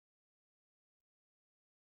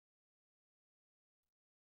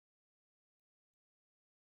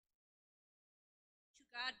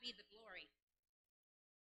God be the glory.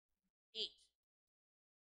 8.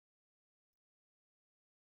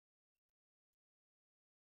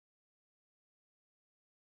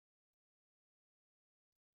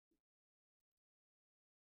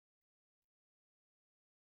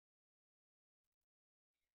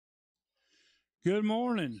 Good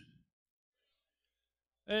morning.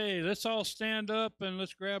 Hey, let's all stand up and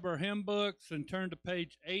let's grab our hymn books and turn to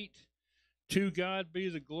page 8. To God be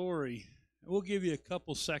the glory. We'll give you a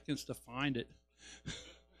couple seconds to find it.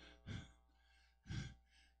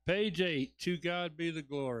 Page 8. To God be the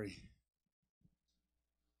glory.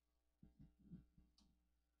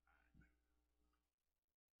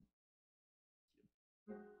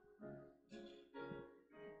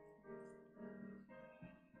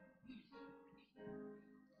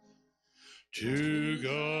 To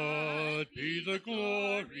God be the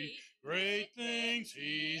glory, great things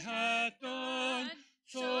he hath done.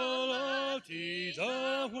 So loved he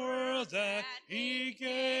the world that he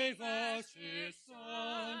gave us his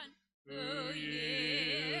Son, who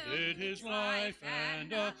yielded his life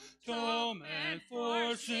and atonement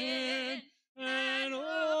for sin, and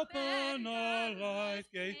opened the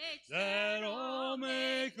life gate that all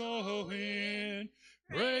may go in.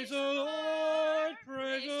 Praise the Lord,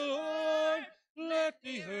 praise the Lord, let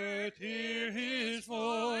the earth hear his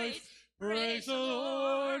voice. Praise the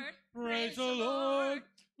Lord, praise the Lord,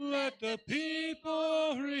 let the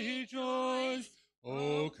people rejoice.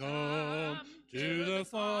 Oh, come to the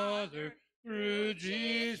Father through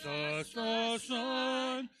Jesus the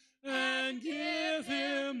Son, and give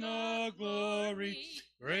him the glory,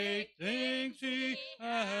 great things he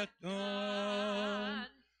hath done.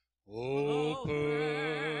 Oh,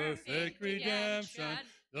 perfect redemption,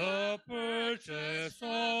 the purchase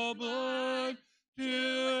of blood,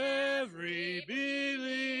 to every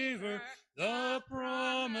believer, the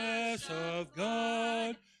promise of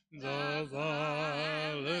God. The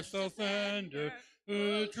vilest offender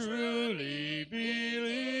who truly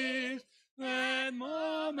believes, that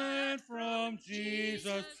moment from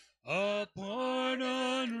Jesus a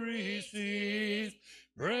pardon receives.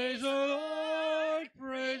 Praise the Lord,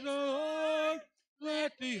 praise the Lord,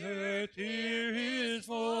 let the earth hear his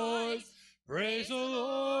voice. Praise the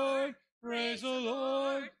Lord, praise the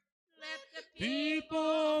Lord, let the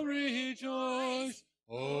people rejoice.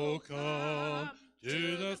 Oh, come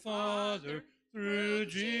to the Father through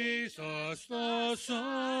Jesus the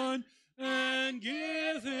Son, and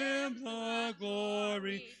give him the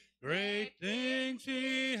glory, great things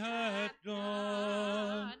he hath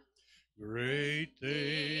done. Great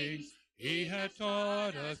things he hath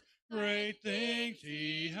taught us, great things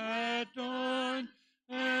he hath done,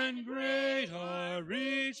 and great our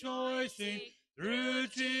rejoicing through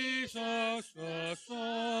Jesus the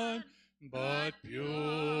Son. But pure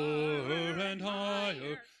and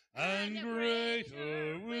higher and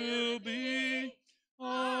greater will be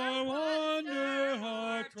our wonder,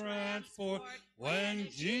 our transport, when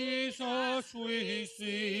Jesus we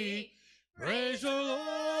see. Praise the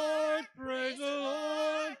Lord, praise the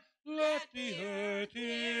Lord, let the earth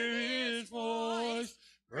hear his voice.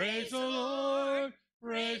 Praise the Lord,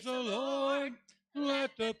 praise the Lord,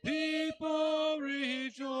 let the people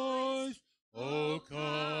rejoice. Oh,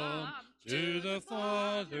 come to the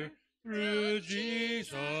Father through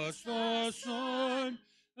Jesus the Son,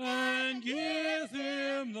 and give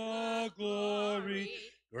him the glory,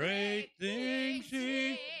 great things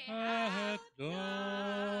he hath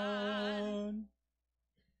done.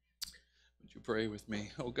 Would you pray with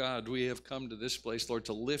me? Oh God, we have come to this place, Lord,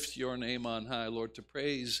 to lift your name on high, Lord, to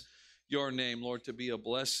praise your name, Lord, to be a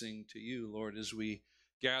blessing to you, Lord, as we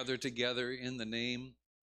gather together in the name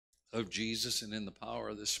of Jesus and in the power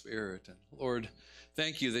of the Spirit. And Lord,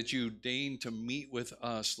 thank you that you deign to meet with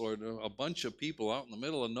us, Lord, a bunch of people out in the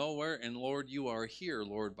middle of nowhere, and Lord, you are here,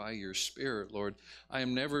 Lord, by your Spirit, Lord. I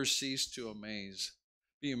am never ceased to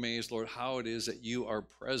be amazed, Lord, how it is that you are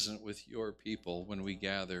present with your people when we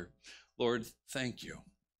gather. Lord, thank you.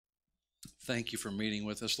 Thank you for meeting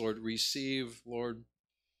with us, Lord. Receive, Lord,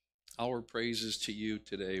 our praises to you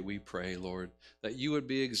today, we pray, Lord, that you would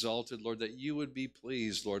be exalted, Lord, that you would be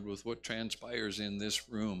pleased, Lord, with what transpires in this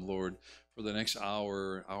room, Lord, for the next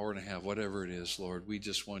hour, hour and a half, whatever it is, Lord. We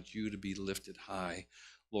just want you to be lifted high,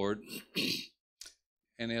 Lord.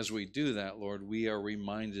 And as we do that, Lord, we are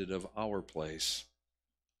reminded of our place.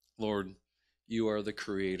 Lord, you are the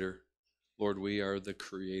creator. Lord, we are the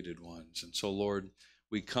created ones. And so, Lord,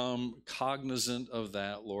 we come cognizant of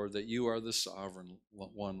that, Lord, that you are the sovereign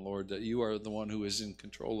one, Lord, that you are the one who is in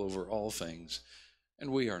control over all things,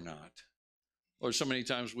 and we are not. Lord, so many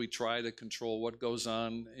times we try to control what goes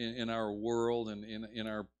on in our world and in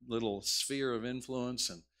our little sphere of influence.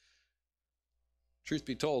 And truth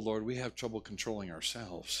be told, Lord, we have trouble controlling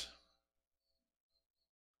ourselves.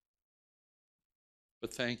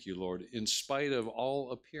 But thank you, Lord. In spite of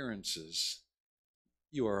all appearances,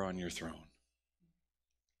 you are on your throne.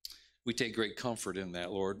 We take great comfort in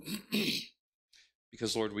that, Lord,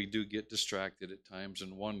 because, Lord, we do get distracted at times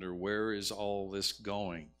and wonder, where is all this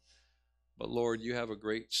going? But, Lord, you have a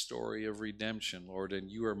great story of redemption, Lord, and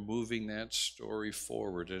you are moving that story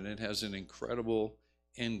forward, and it has an incredible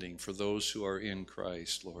ending for those who are in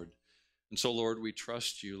Christ, Lord. And so, Lord, we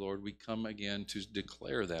trust you, Lord. We come again to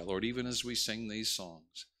declare that, Lord, even as we sing these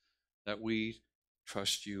songs, that we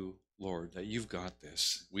trust you, Lord, that you've got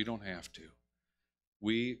this. We don't have to.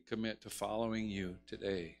 We commit to following you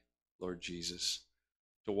today, Lord Jesus,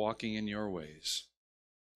 to walking in your ways.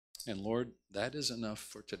 And, Lord, that is enough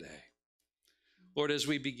for today. Lord, as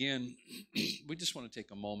we begin, we just want to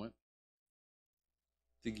take a moment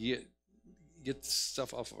to get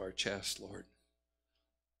stuff off of our chest, Lord.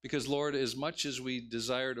 Because, Lord, as much as we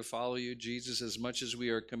desire to follow you, Jesus, as much as we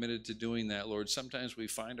are committed to doing that, Lord, sometimes we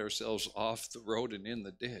find ourselves off the road and in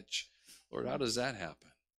the ditch. Lord, how does that happen?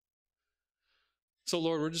 So,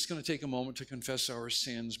 Lord, we're just going to take a moment to confess our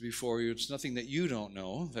sins before you. It's nothing that you don't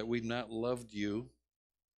know, that we've not loved you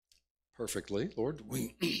perfectly. Lord,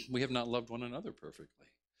 we have not loved one another perfectly.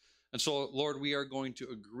 And so, Lord, we are going to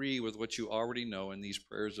agree with what you already know in these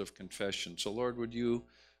prayers of confession. So, Lord, would you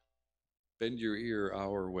bend your ear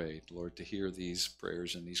our way, Lord, to hear these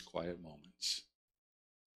prayers in these quiet moments.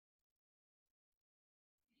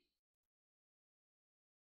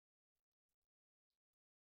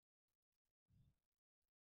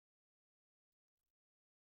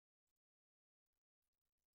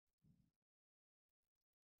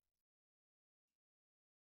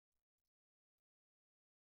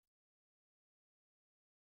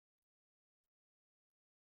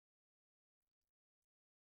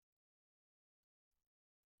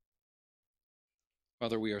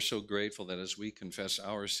 Father, we are so grateful that as we confess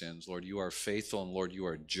our sins, Lord, you are faithful, and Lord, you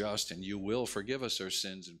are just, and you will forgive us our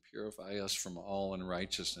sins and purify us from all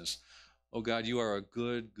unrighteousness. Oh God, you are a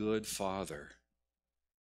good, good Father,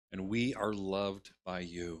 and we are loved by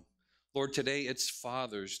you. Lord, today it's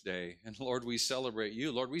Father's Day, and Lord, we celebrate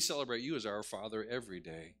you. Lord, we celebrate you as our Father every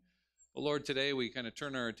day. But Lord, today we kind of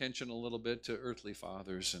turn our attention a little bit to earthly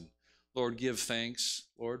fathers, and Lord, give thanks,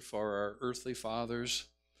 Lord, for our earthly fathers.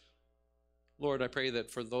 Lord, I pray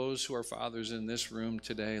that for those who are fathers in this room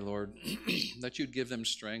today, Lord, that you'd give them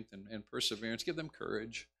strength and perseverance, give them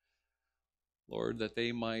courage, Lord, that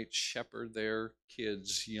they might shepherd their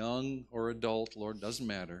kids, young or adult, Lord, doesn't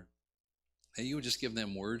matter. That you would just give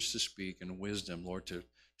them words to speak and wisdom, Lord, to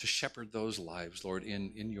shepherd those lives, Lord,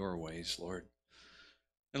 in your ways, Lord.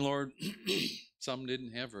 And Lord, some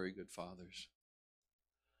didn't have very good fathers.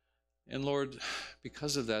 And Lord,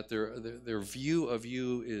 because of that, their view of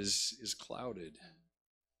you is clouded.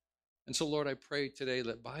 And so, Lord, I pray today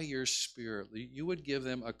that by your Spirit, you would give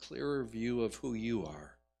them a clearer view of who you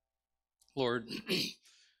are. Lord,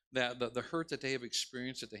 that the hurt that they have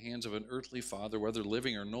experienced at the hands of an earthly father, whether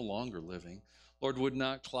living or no longer living, Lord, would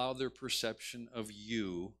not cloud their perception of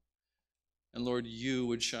you. And Lord, you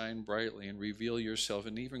would shine brightly and reveal yourself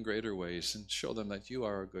in even greater ways and show them that you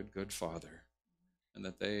are a good, good Father and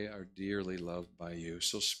that they are dearly loved by you.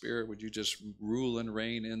 So, Spirit, would you just rule and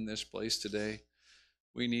reign in this place today?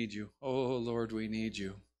 We need you. Oh, Lord, we need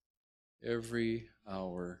you. Every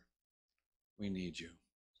hour, we need you.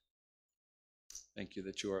 Thank you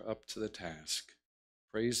that you are up to the task.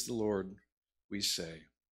 Praise the Lord, we say,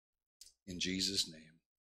 in Jesus' name.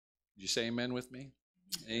 Did you say amen with me?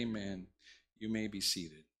 Amen. You may be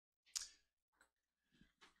seated.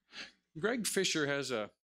 Greg Fisher has a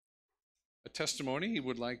testimony he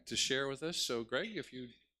would like to share with us. So, Greg, if you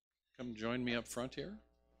come join me up front here.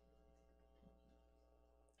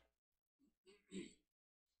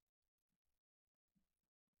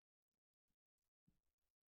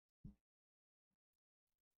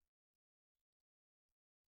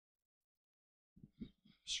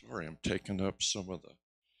 Sorry, I'm taking up some of the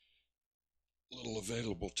little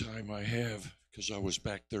available time I have because I was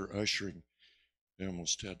back there ushering. I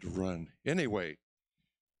almost had to run. Anyway,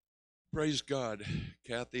 praise God.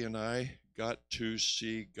 Kathy and I got to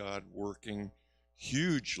see God working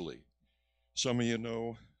hugely. Some of you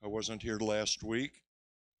know I wasn't here last week,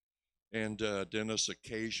 and Dennis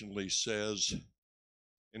occasionally says,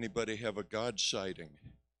 anybody have a God sighting?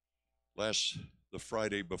 The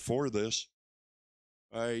Friday before this,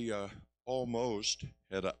 I almost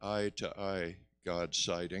had an eye-to-eye God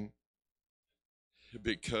sighting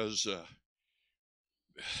because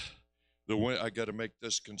I got to make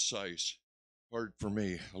this concise. Hard for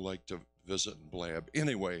me. I like to visit and blab.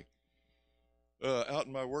 Anyway, out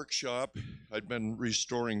in my workshop, I'd been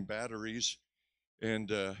restoring batteries and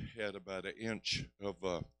had about an inch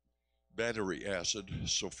of battery acid,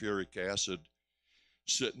 sulfuric acid,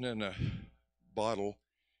 sitting in a bottle.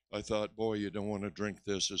 I thought, boy, you don't want to drink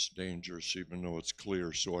this. It's dangerous, even though it's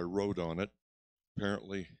clear. So I wrote on it.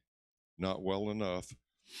 Apparently not well enough,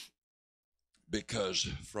 because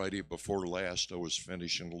Friday before last I was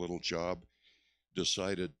finishing a little job,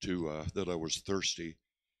 decided to that I was thirsty.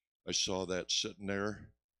 I saw that sitting there,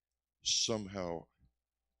 somehow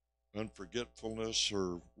unforgetfulness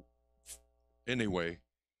or anyway.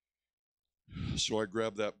 So I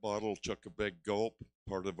grabbed that bottle, took a big gulp,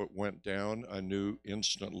 part of it went down. I knew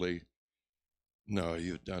instantly, no,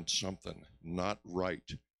 you've done something not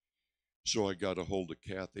right. So I got a hold of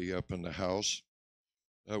Kathy up in the house.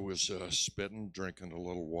 I was spitting, drinking a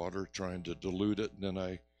little water, trying to dilute it, and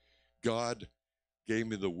then God gave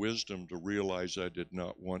me the wisdom to realize I did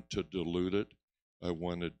not want to dilute it. I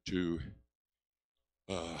wanted to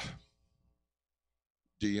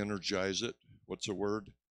de-energize it. What's the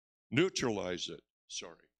word? Neutralize it.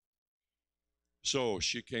 Sorry. So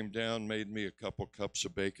she came down, made me a couple cups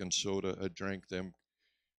of baking soda. I drank them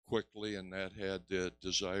quickly, and that had the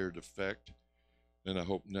desired effect. And I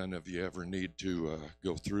hope none of you ever need to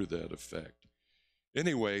go through that effect.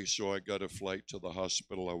 Anyway, so I got a flight to the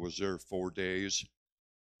hospital. I was there 4 days,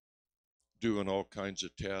 doing all kinds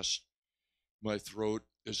of tests. My throat,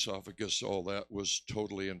 esophagus, all that was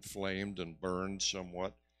totally inflamed and burned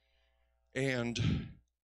somewhat.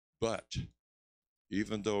 But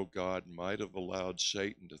even though God might have allowed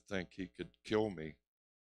Satan to think he could kill me,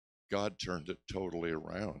 God turned it totally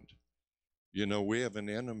around. You know, we have an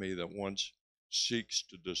enemy that once seeks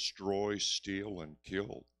to destroy, steal, and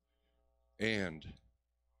kill. And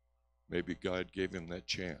maybe God gave him that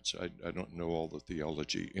chance. I don't know all the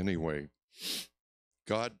theology. Anyway,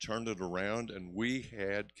 God turned it around, and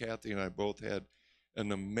Kathy and I both had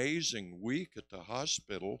an amazing week at the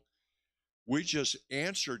hospital. We just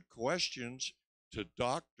answered questions to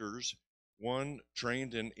doctors, one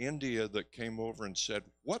trained in India that came over and said,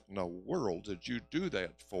 "What in the world did you do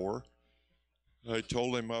that for?" I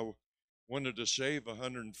told him I wanted to save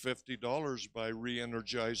 $150 by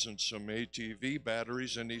re-energizing some ATV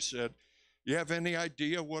batteries, and he said, "You have any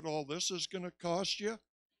idea what all this is going to cost you?"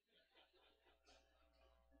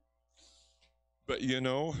 But you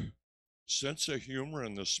know, sense of humor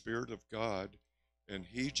and the Spirit of God, and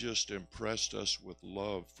he just impressed us with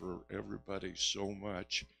love for everybody so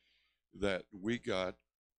much that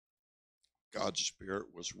God's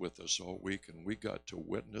Spirit was with us all week, and we got to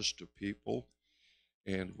witness to people,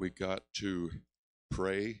 and we got to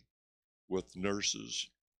pray with nurses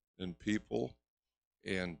and people,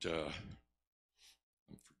 and I'm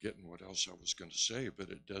forgetting what else I was going to say, but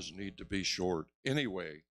it does need to be short.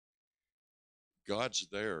 Anyway, God's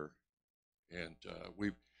there, and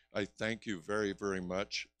I thank you very, very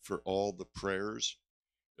much for all the prayers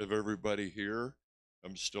of everybody here.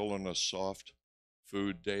 I'm still on a soft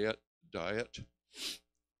food diet,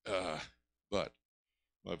 but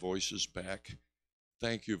my voice is back.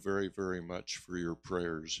 Thank you very, very much for your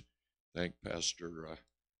prayers. Thank Pastor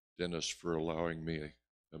Dennis for allowing me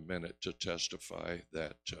a minute to testify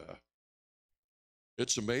that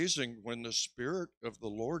it's amazing when the Spirit of the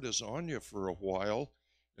Lord is on you for a while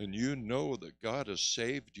and you know that God has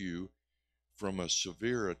saved you from a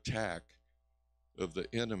severe attack of the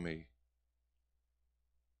enemy.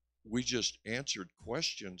 We just answered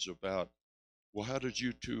questions about, well, how did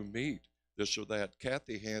you two meet? This or that.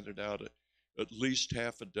 Kathy handed out at least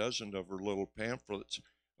half a dozen of her little pamphlets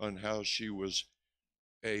on how she was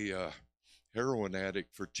a heroin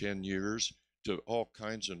addict for 10 years to all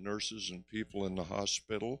kinds of nurses and people in the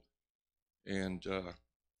hospital. And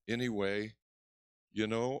anyway, you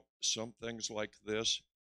know, some things like this,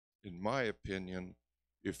 in my opinion,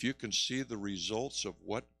 if you can see the results of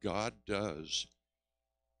what God does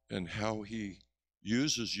and how he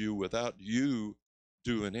uses you without you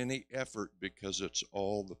doing any effort, because it's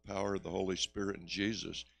all the power of the Holy Spirit and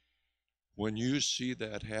Jesus. When you see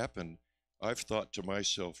that happen, I've thought to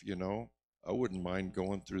myself, you know, I wouldn't mind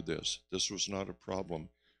going through this. This was not a problem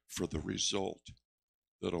for the result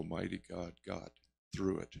that Almighty God got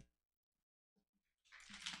through it.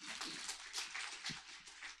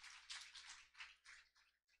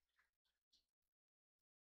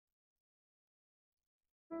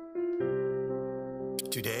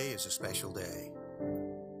 Today is a special day,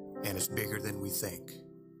 and it's bigger than we think,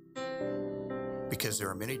 because there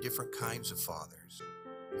are many different kinds of fathers,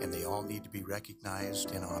 and they all need to be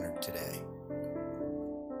recognized and honored today.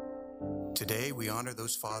 Today, we honor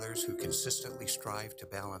those fathers who consistently strive to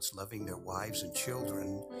balance loving their wives and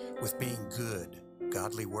children with being good,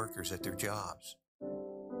 godly workers at their jobs.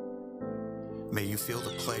 May you feel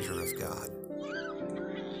the pleasure of God.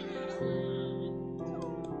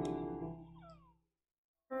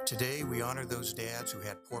 Today, we honor those dads who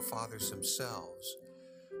had poor fathers themselves,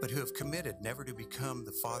 but who have committed never to become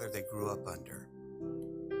the father they grew up under.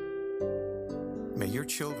 May your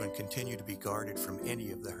children continue to be guarded from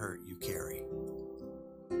any of the hurt you carry.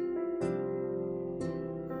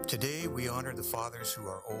 Today, we honor the fathers who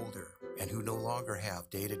are older and who no longer have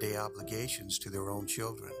day-to-day obligations to their own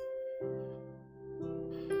children.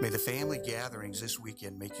 May the family gatherings this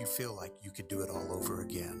weekend make you feel like you could do it all over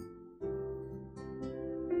again.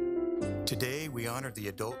 Today, we honor the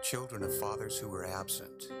adult children of fathers who were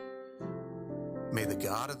absent. May the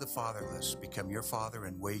God of the fatherless become your father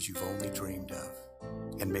in ways you've only dreamed of.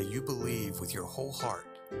 And may you believe with your whole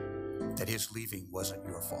heart that his leaving wasn't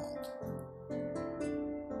your fault.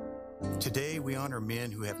 Today, we honor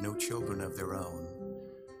men who have no children of their own,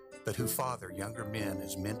 but who father younger men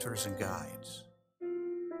as mentors and guides.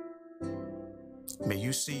 May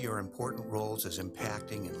you see your important roles as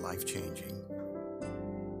impacting and life-changing.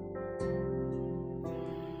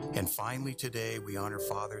 And finally, today, we honor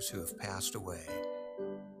fathers who have passed away.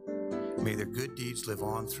 May their good deeds live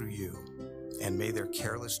on through you, and may their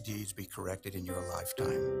careless deeds be corrected in your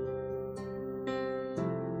lifetime.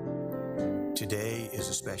 Today is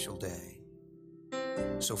a special day.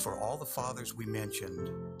 So for all the fathers we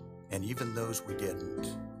mentioned, and even those we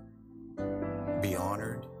didn't, be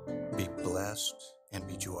honored, be blessed, and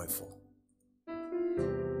be joyful.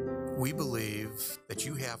 We believe that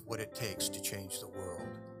you have what it takes to change the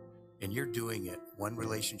world, and you're doing it one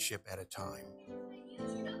relationship at a time.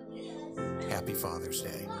 Happy Father's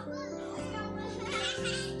Day.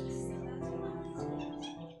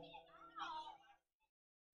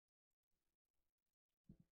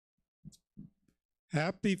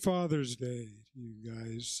 Happy Father's Day to you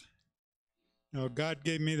guys. Now, God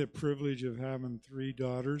gave me the privilege of having 3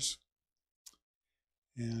 daughters,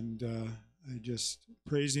 and I just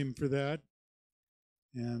praise him for that.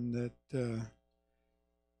 And that,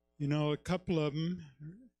 a couple of them,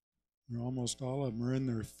 or almost all of them, are in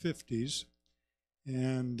their 50s,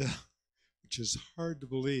 and which is hard to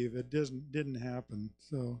believe. It didn't happen.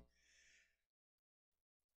 So,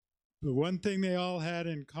 the one thing they all had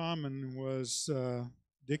in common was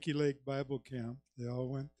Dickey Lake Bible Camp. They all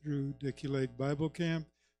went through Dickey Lake Bible Camp.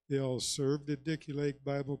 They all served at Dickey Lake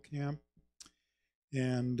Bible Camp.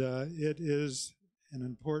 And it is an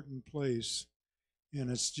important place, and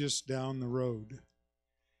it's just down the road.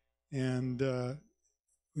 And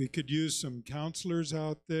we could use some counselors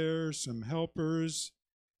out there, some helpers,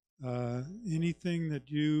 anything that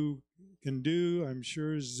you can do. I'm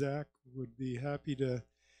sure Zach would be happy to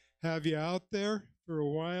have you out there for a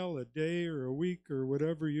while, a day or a week or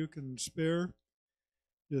whatever you can spare.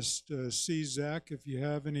 Just see Zach if you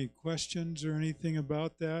have any questions or anything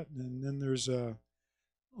about that. And then there's a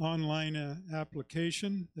online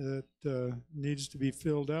application that needs to be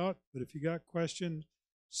filled out. But if you got questions,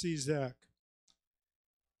 see Zach.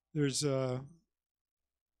 There's a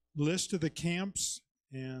list of the camps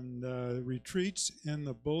and retreats in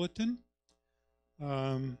the bulletin.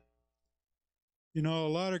 A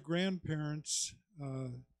lot of grandparents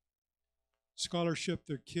scholarship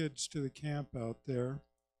their kids to the camp out there,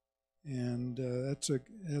 and that's a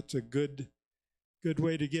good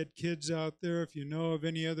way to get kids out there. If you know of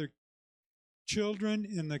any other children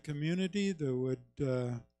in the community that would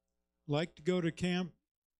like to go to camp,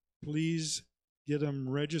 please get them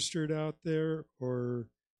registered out there, or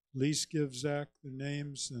at least give Zach their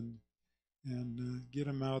names and get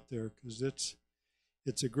them out there, because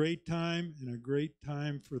it's a great time, and a great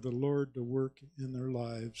time for the Lord to work in their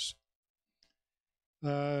lives.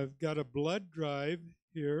 I've got a blood drive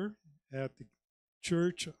here at the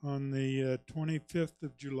church on the 25th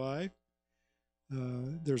of July.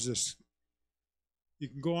 There's this, you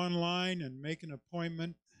can go online and make an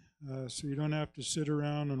appointment, so you don't have to sit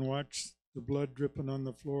around and watch the blood dripping on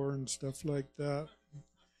the floor and stuff like that.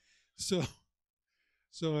 So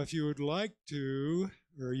if you would like to,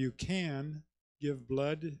 or you can, give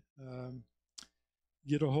blood,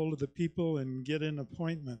 get a hold of the people and get an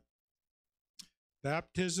appointment.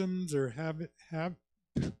 Baptisms are happening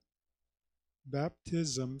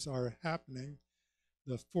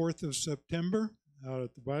the 4th of September out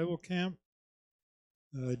at the Bible camp.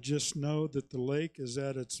 Just know that the lake is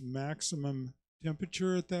at its maximum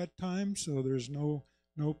temperature at that time, so there's no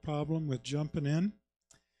problem with jumping in.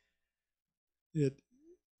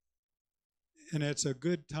 And it's a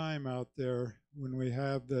good time out there when we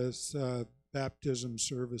have this baptism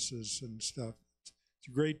services and stuff. It's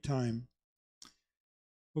a great time.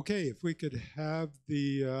 Okay, if we could have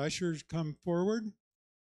the ushers come forward.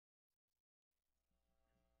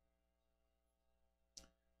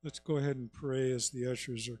 Let's go ahead and pray as the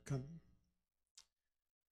ushers are coming.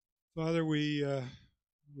 Father, we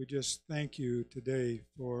just thank you today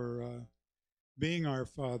for being our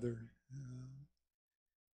Father,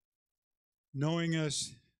 knowing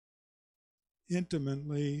us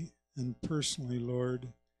intimately and personally,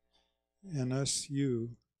 Lord, and us,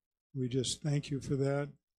 you. We just thank you for that.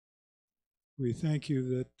 We thank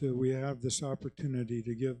you that we have this opportunity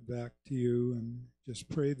to give back to you, and just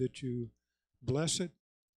pray that you bless it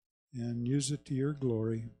and use it to your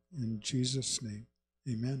glory. In Jesus' name,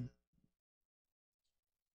 amen.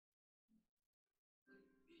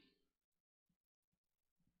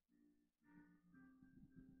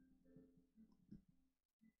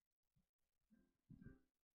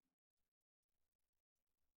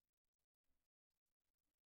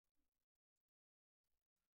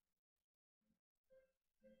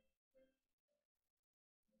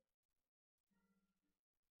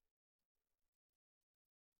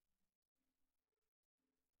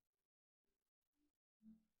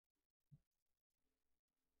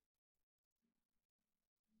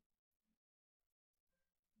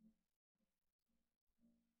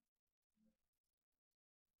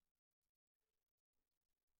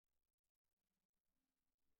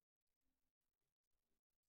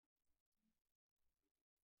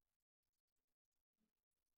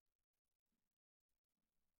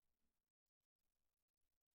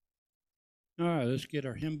 All right, let's get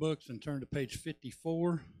our hymn books and turn to page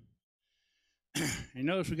 54. You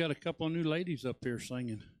notice we got a couple of new ladies up here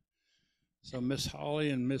singing. So Miss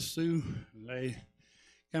Holly and Miss Sue, they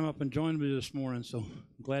came up and joined me this morning, so I'm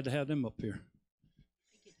glad to have them up here.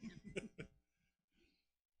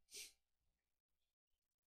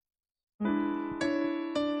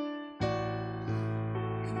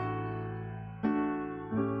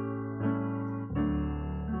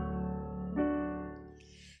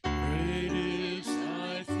 Great is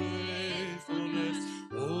thy faithfulness,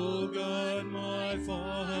 O God my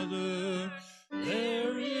Father.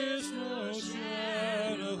 There is no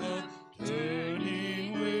shadow of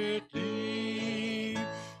turning with thee.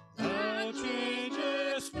 Thou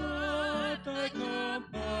changest not, thy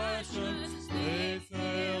compassions, they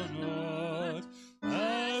fail not.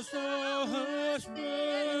 As thou hast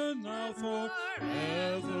been, thou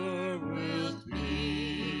forever wilt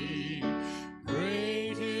be.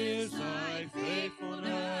 Great is thy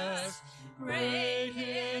faithfulness, great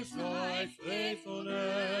is thy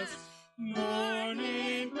faithfulness.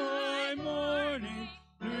 Morning by morning,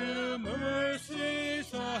 new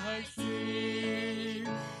mercies I see.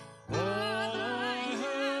 All I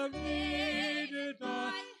have needed,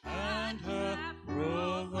 thy hand hath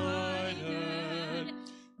provided.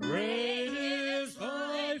 Great is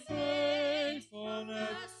thy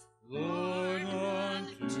faithfulness, Lord,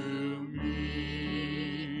 unto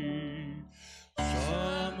me.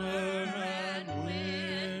 Summer and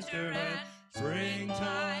winter and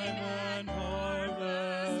springtime and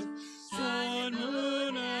harvest, sun,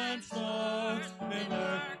 moon, and stars in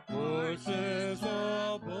their courses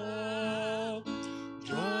above,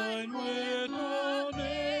 join with all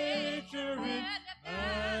nature in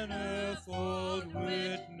manifold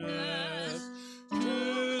witness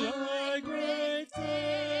to thy great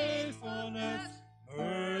faithfulness,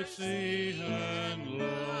 mercy, and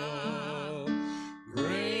love.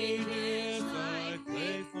 Great is thy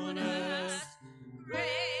faithfulness,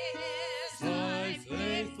 great is thy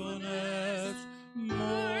faithfulness.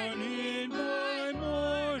 Morning by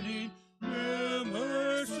morning, new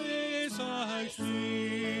mercies I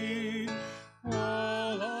see.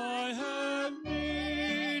 All I have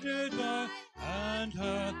needed, thy hand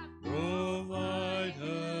hath provided.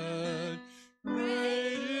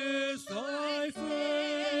 Great is thy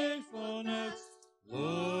faithfulness,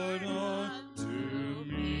 Lord, unto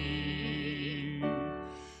me.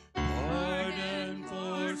 Pardon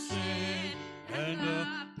for sin and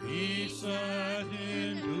a peace that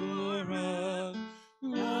endureth,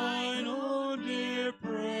 thine own dear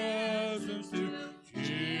presence to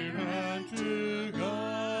cheer and to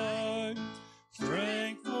guide,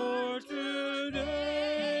 strength for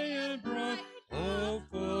today and bright hope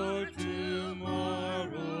for tomorrow,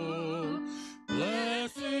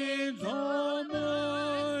 blessings all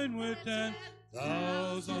mine with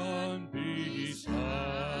 10,000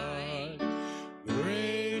 beside.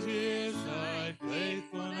 Great is thy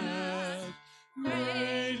faithfulness,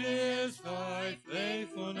 great is thy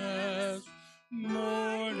faithfulness.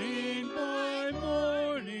 Morning by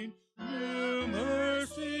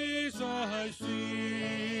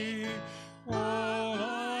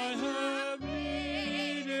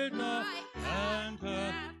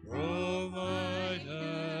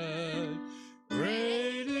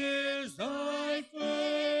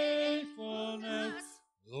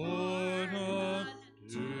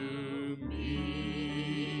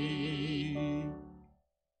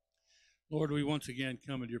Lord, we once again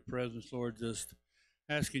come into your presence, Lord, just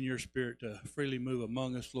asking your Spirit to freely move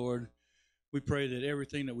among us, Lord. We pray that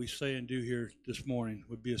everything that we say and do here this morning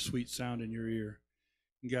would be a sweet sound in your ear.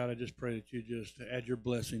 And God, I just pray that you just add your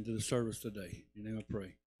blessing to the service today. In your name I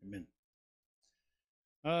pray. Amen.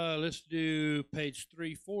 Let's do page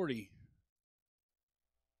 340.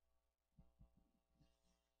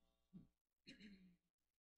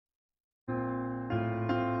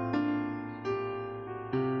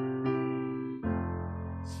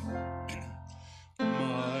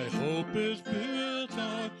 My hope is built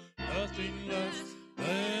on nothing less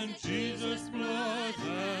than Jesus' blood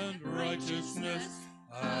and righteousness.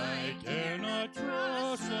 I dare not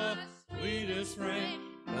trust the sweetest frame,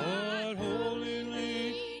 but wholly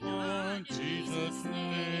lean on Jesus'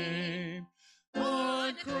 name.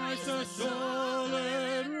 On Christ the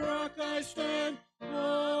solid rock I stand,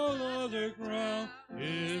 all other ground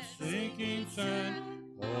is sinking sand,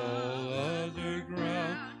 all other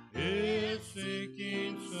ground is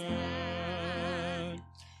sinking sand.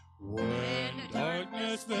 When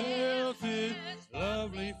darkness veils his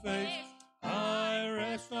lovely face, I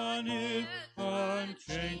rest on his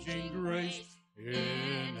unchanging grace.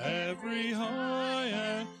 In every high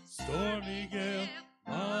and stormy gale,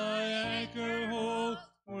 my anchor holds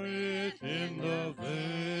within the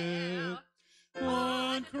veil.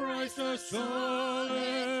 On Christ the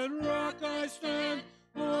solid rock I stand,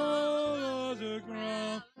 all other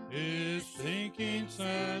ground is sinking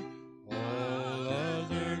sand, all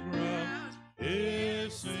other ground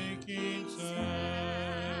is sinking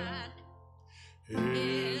sand.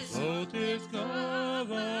 His oath is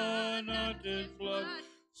covenanted blood,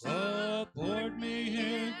 support me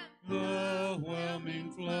in the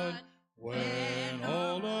whelming flood. When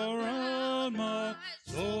all around my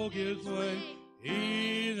soul gives way,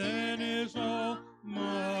 he then is all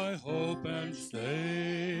my hope and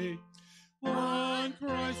stay. On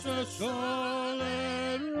Christ the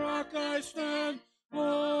solid rock I stand,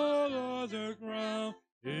 all other ground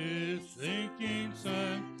is sinking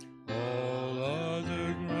sand, all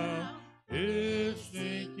other ground is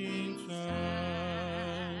sinking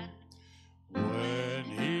sand. When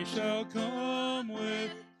he shall come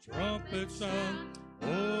with trumpet sound,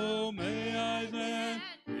 oh, may I then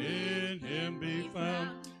in him be found,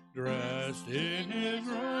 dressed in his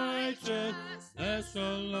righteousness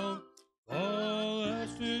alone, all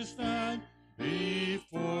else to stand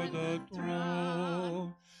before the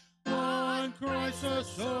throne. On Christ the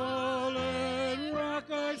solid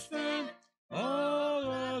rock I stand, all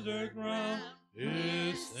other ground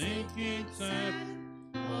is sinking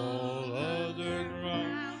sand, all other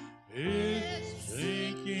ground is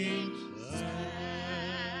sinking sand.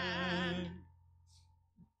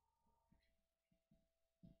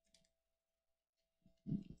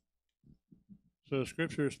 So the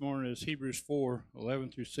scripture this morning is Hebrews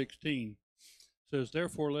 4:11 through 16. It says,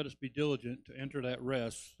 therefore let us be diligent to enter that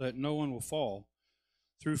rest, that no one will fall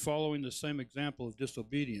through following the same example of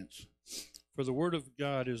disobedience. For the word of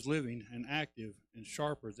God is living and active and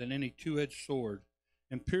sharper than any two-edged sword,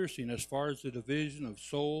 and piercing as far as the division of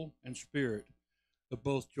soul and spirit, of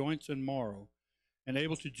both joints and marrow, and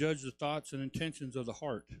able to judge the thoughts and intentions of the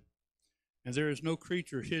heart. And there is no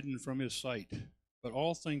creature hidden from his sight, but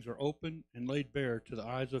all things are open and laid bare to the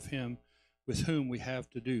eyes of him with whom we have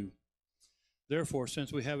to do. Therefore,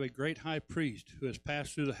 since we have a great high priest who has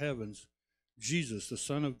passed through the heavens, Jesus, the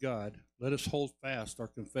Son of God, let us hold fast our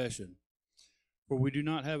confession. For we do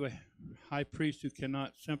not have a high priest who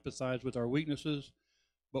cannot sympathize with our weaknesses,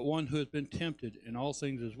 but one who has been tempted in all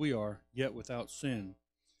things as we are, yet without sin.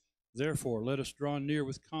 Therefore, let us draw near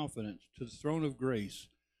with confidence to the throne of grace,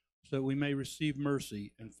 so that we may receive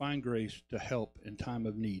mercy and find grace to help in time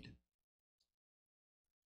of need.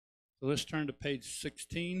 So let's turn to page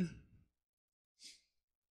 16.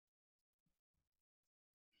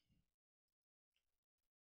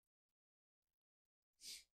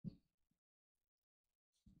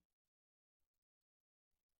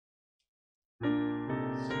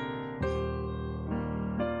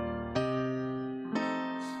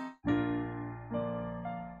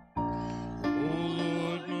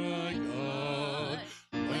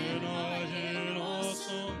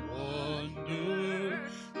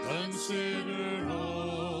 Consider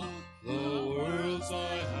all the worlds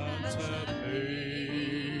thy hands have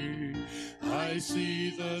made. I see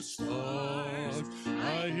the stars,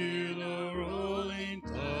 I hear the rolling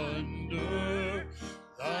thunder,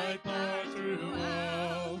 thy power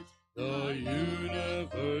throughout the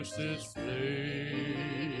universe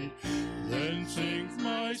displayed. Then sings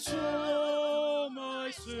my soul, my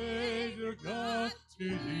Savior God, to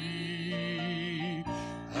thee.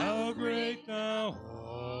 How great thou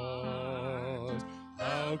art!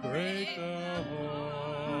 great thou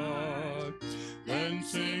art. Then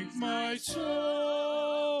sings my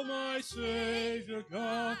soul, my Savior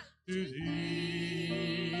God, to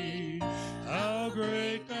thee. How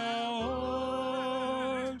great thou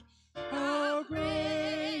art, how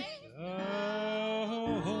great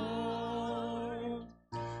thou art.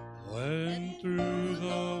 When through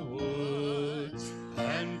the woods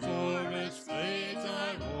and forest glades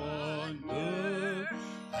I wander,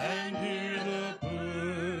 and hear the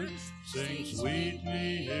birds sing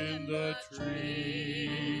sweetly in the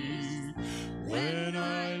trees. When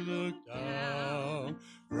I look down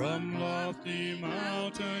from lofty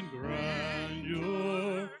mountain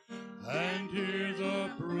grandeur, and hear the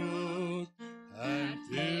brook, and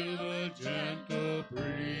feel the gentle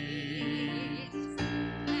breeze,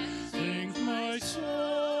 sings my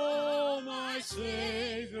soul, my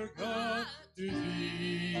Savior God, to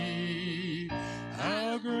thee.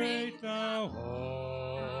 How great thou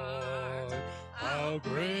art, how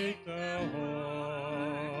great thou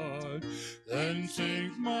art. Then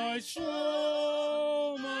sings my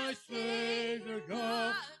soul, my Savior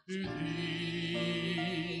God, to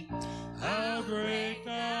thee. How great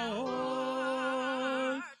thou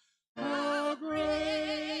art, how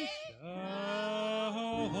great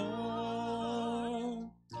thou art.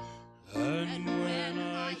 And when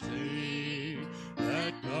I think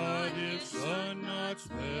that God his Son not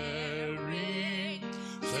sparing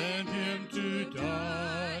sent him to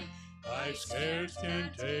die, I scarce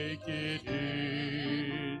can take it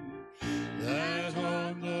in, that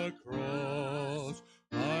on the cross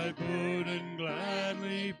my burden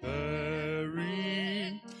gladly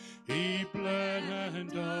bearing, he bled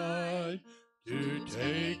and died to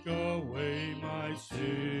take away my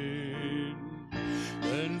sin.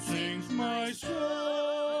 Then sings my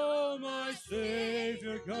soul, my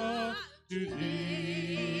Savior God, to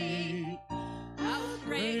thee. How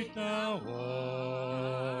great thou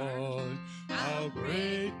art, how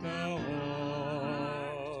great thou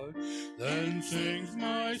art. Then sings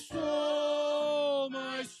my soul,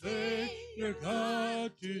 my Savior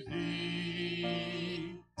God, to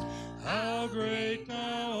thee. How great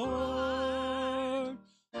thou art,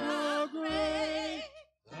 how great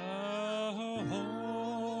thou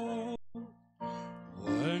art.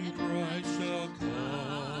 When Christ shall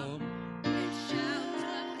come with shouts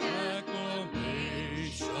of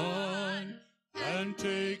acclamation and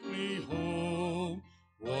take me home,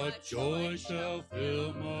 what joy shall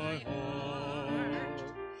fill my heart.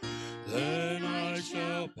 Then I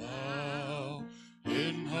shall bow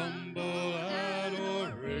in humble adoration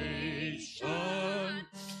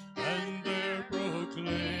and there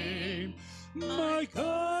proclaim, my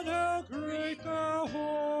God, how great thou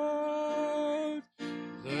art.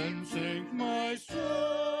 Then sings my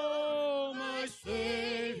soul, my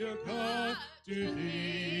Savior God, to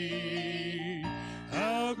thee.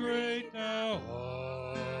 How great thou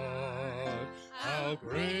art, how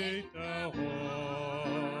great thou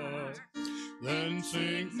art. Then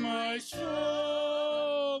sings my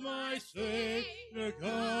soul, my Savior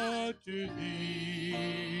God, to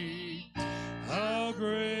thee. How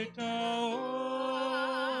great thou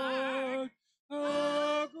art,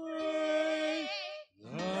 how great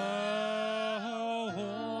thou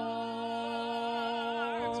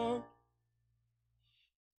art.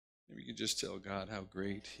 Maybe you can just tell God how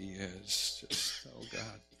great he is. Just tell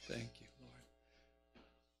God, thank you, Lord.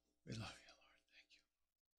 We love you, Lord. Thank you.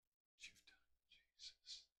 What you've done,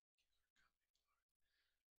 Jesus.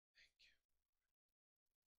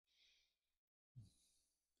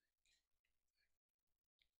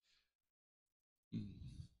 Thank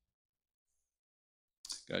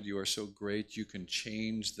you. God, you are so great. You can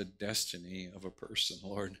change the destiny of a person,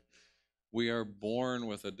 Lord. We are born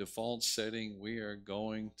with a default setting. We are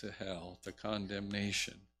going to hell, to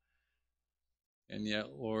condemnation. And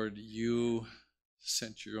yet, Lord, you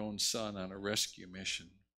sent your own Son on a rescue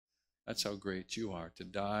mission. That's how great you are, to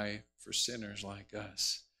die for sinners like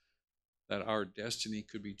us, that our destiny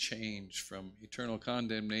could be changed from eternal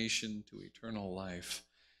condemnation to eternal life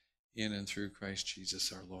in and through Christ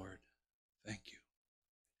Jesus our Lord. Thank you.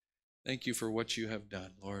 Thank you for what you have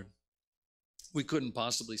done, Lord. We couldn't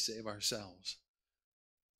possibly save ourselves.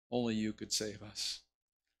 Only you could save us.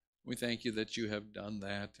 We thank you that you have done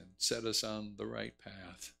that and set us on the right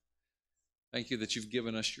path. Thank you that you've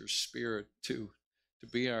given us your Spirit to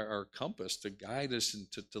be our compass, to guide us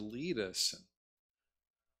and to lead us and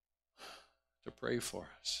to pray for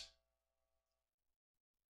us.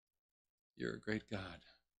 You're a great God.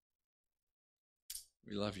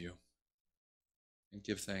 We love you and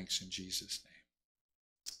give thanks in Jesus' name.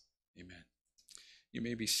 Amen. You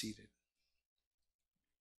may be seated.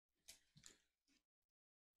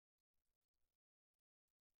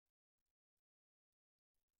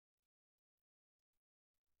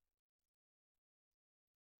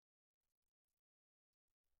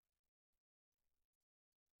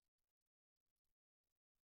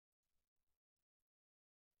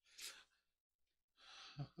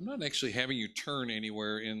 I'm not actually having you turn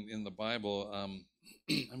anywhere in the Bible. I'm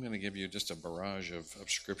going to give you just a barrage of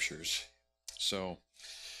scriptures. So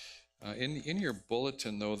in your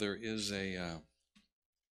bulletin, though, there is a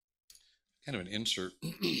kind of an insert.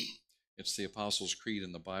 It's the Apostles' Creed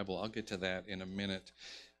in the Bible. I'll get to that in a minute.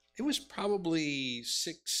 It was probably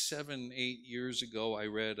 6, 7, 8 years ago I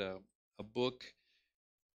read a book.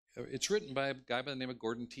 It's written by a guy by the name of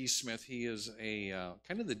Gordon T. Smith. He is a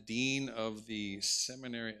kind of the dean of the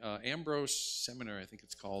seminary, Ambrose Seminary, I think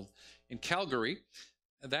it's called, in Calgary.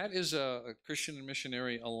 That is a Christian and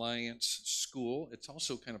Missionary Alliance school. It's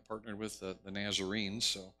also kind of partnered with the Nazarenes,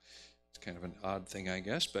 so it's kind of an odd thing, I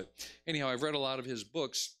guess. But anyhow, I've read a lot of his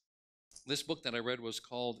books. This book that I read was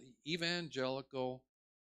called Evangelical.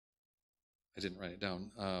 I didn't write it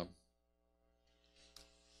down.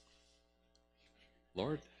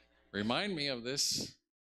 Lord, remind me of this.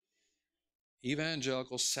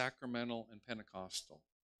 Evangelical, Sacramental, and Pentecostal,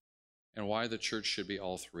 and why the church should be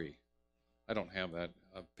all three. I don't have a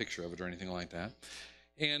picture of it or anything like that.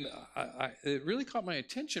 And it really caught my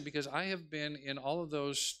attention because I have been in all of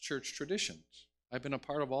those church traditions. I've been a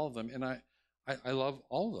part of all of them, and I love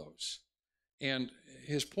all those. And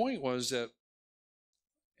his point was that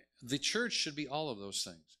the church should be all of those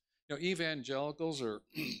things. You know, evangelicals are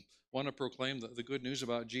want to proclaim the good news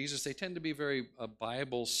about Jesus. They tend to be very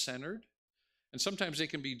Bible-centered. And sometimes they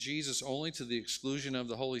can be Jesus only to the exclusion of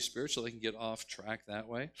the Holy Spirit, so they can get off track that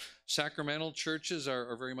way. Sacramental churches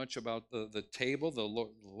are very much about the table, the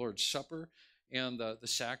Lord's Supper, and the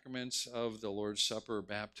sacraments of the Lord's Supper,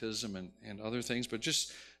 baptism, and other things. But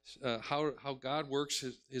just how God works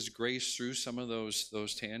his grace through some of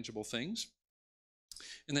those tangible things.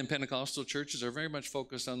 And then Pentecostal churches are very much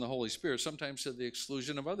focused on the Holy Spirit, sometimes to the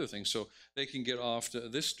exclusion of other things, so they can get off to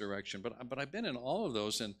this direction. But I've been in all of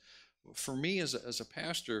those, and for me as a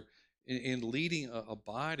pastor, in leading a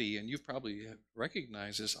body, and you've probably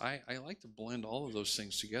recognized this, I like to blend all of those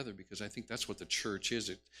things together because I think that's what the church is.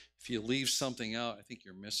 If you leave something out, I think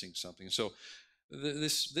you're missing something. So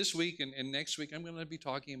this week and next week, I'm going to be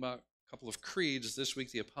talking about a couple of creeds. This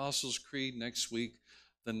week, the Apostles' Creed. Next week,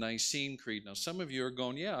 the Nicene Creed. Now, some of you are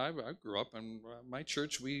going, yeah, I grew up in my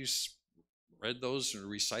church. We read those and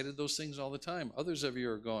recited those things all the time. Others of you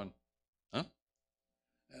are going, huh?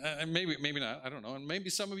 Maybe not, I don't know. And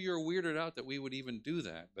maybe some of you are weirded out that we would even do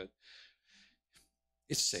that, but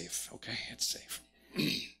it's safe, okay? It's safe.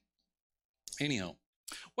 Anyhow,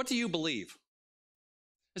 what do you believe?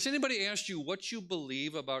 Has anybody asked you what you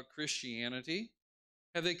believe about Christianity?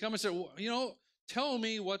 Have they come and said, well, you know, tell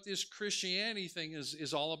me what this Christianity thing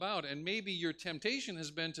is all about? And maybe your temptation has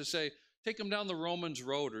been to say, take them down the Romans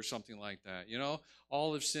road or something like that. You know,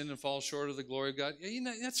 all have sinned and fall short of the glory of God. You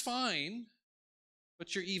know, that's fine.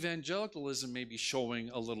 But your evangelicalism may be showing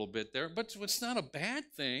a little bit there. But it's not a bad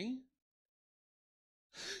thing.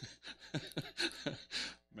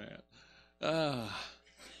 Man.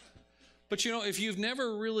 But you know, if you've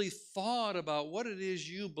never really thought about what it is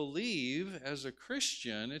you believe as a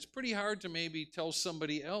Christian, it's pretty hard to maybe tell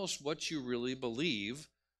somebody else what you really believe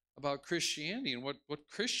about Christianity and what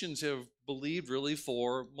Christians have believed really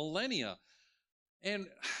for millennia. And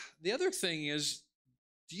the other thing is,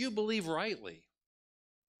 do you believe rightly?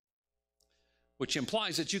 Which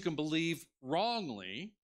implies that you can believe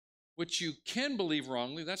wrongly, which you can believe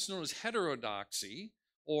wrongly. That's known as heterodoxy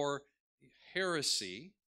or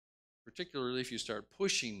heresy, particularly if you start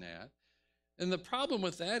pushing that. And the problem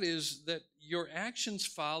with that is that your actions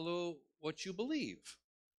follow what you believe.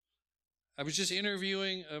 I was just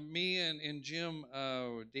interviewing me and Jim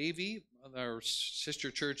Davey, our sister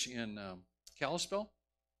church in Kalispell.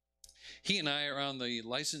 He and I are on the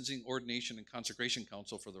Licensing, Ordination, and Consecration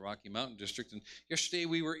Council for the Rocky Mountain District. And yesterday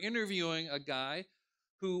we were interviewing a guy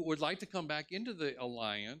who would like to come back into the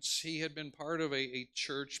Alliance. He had been part of a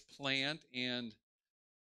church plant, and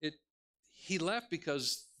he left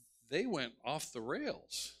because they went off the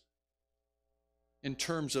rails in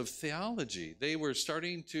terms of theology. They were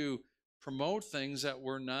starting to promote things that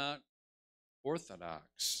were not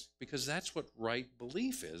orthodox, because that's what right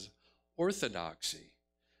belief is, orthodoxy.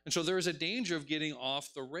 And so there is a danger of getting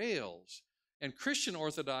off the rails. And Christian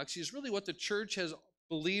orthodoxy is really what the church has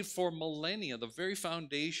believed for millennia, the very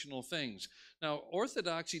foundational things. Now,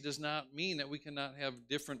 orthodoxy does not mean that we cannot have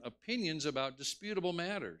different opinions about disputable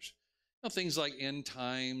matters. You know, things like end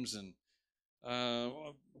times and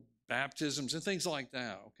baptisms and things like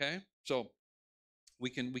that, okay? So we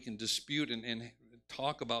can dispute and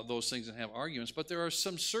talk about those things and have arguments, but there are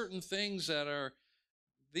some certain things that are,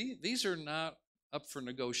 these are not up for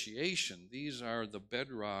negotiation. These are the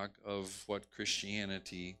bedrock of what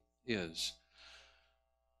Christianity is.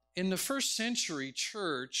 In the first century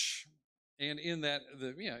church, and in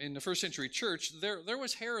the first century church, there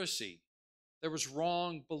was heresy. There was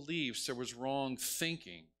wrong beliefs. There was wrong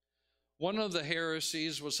thinking. One of the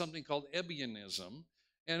heresies was something called Ebionism,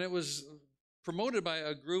 and it was promoted by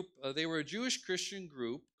a group. They were a Jewish Christian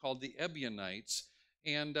group called the Ebionites,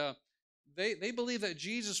 and they believed that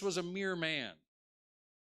Jesus was a mere man.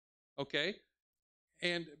 Okay?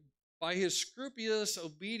 And by his scrupulous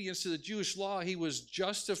obedience to the Jewish law, he was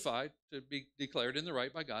justified to be declared in the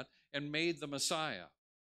right by God and made the Messiah.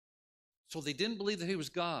 So they didn't believe that he was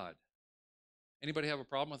God. Anybody have a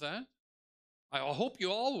problem with that? I hope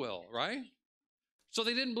you all will, right? So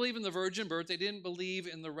they didn't believe in the virgin birth. They didn't believe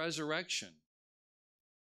in the resurrection.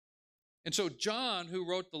 And so John, who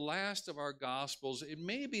wrote the last of our Gospels, it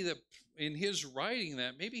may be that in his writing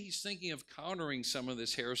that, maybe he's thinking of countering some of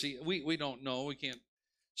this heresy. We don't know. We can't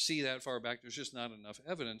see that far back. There's just not enough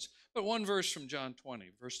evidence. But one verse from John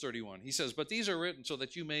 20, verse 31, he says, "But these are written so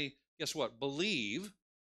that you may," guess what, "believe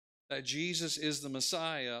that Jesus is the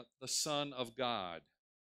Messiah, the Son of God."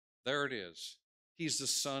 There it is. He's the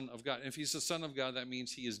Son of God. And if he's the Son of God, that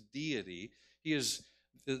means he is deity. He's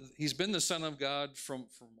been the Son of God from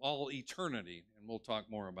all eternity. And we'll talk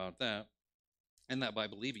more about that. And that by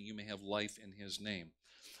believing, you may have life in his name.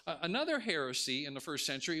 Another heresy in the first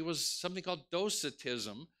century was something called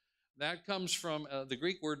Docetism. That comes from the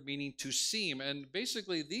Greek word meaning to seem. And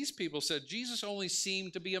basically, these people said Jesus only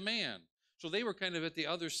seemed to be a man. So they were kind of at the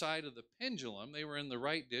other side of the pendulum. They were in the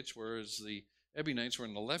right ditch, whereas the Ebionites were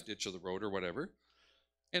in the left ditch of the road or whatever.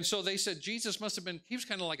 And so they said Jesus must have been, he was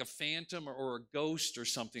kind of like a phantom or a ghost or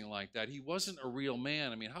something like that. He wasn't a real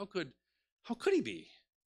man. I mean, how could he be?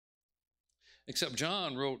 Except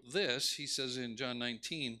John wrote this. He says in John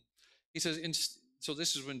 19, he says, so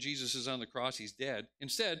this is when Jesus is on the cross, he's dead.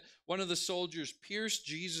 Instead, one of the soldiers pierced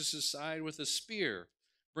Jesus' side with a spear,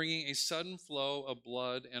 bringing a sudden flow of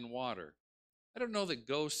blood and water. I don't know that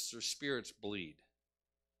ghosts or spirits bleed,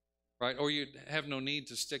 right? Or you'd have no need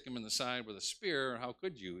to stick him in the side with a spear. How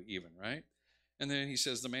could you even, right? And then he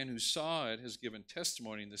says, the man who saw it has given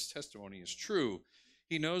testimony, and this testimony is true.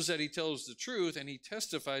 He knows that he tells the truth, and he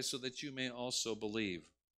testifies so that you may also believe.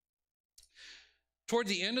 Toward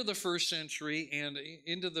the end of the first century and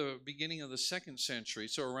into the beginning of the second century,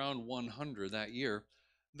 so around 100 that year,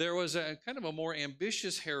 there was a kind of a more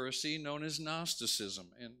ambitious heresy known as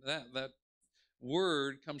Gnosticism. And that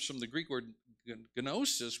word comes from the Greek word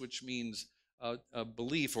gnosis, which means a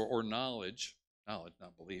belief or knowledge. Knowledge,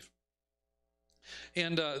 not belief.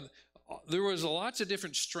 And there was lots of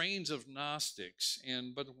different strains of Gnostics,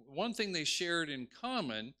 but one thing they shared in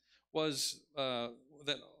common was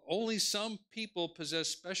that only some people possess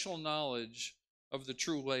special knowledge of the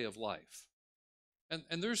true way of life.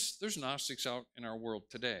 And there's Gnostics out in our world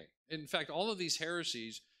today. In fact, all of these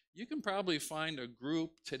heresies, you can probably find a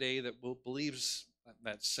group today that believes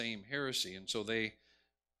that same heresy, and so they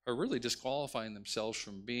are really disqualifying themselves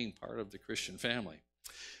from being part of the Christian family.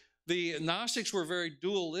 The Gnostics were very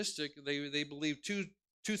dualistic. They believed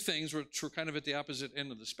two things which were kind of at the opposite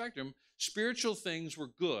end of the spectrum. Spiritual things were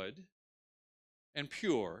good and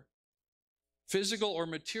pure. Physical or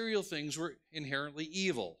material things were inherently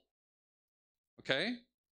evil. Okay?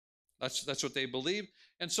 That's what they believed.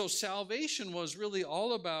 And so salvation was really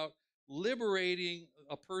all about liberating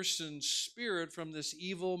a person's spirit from this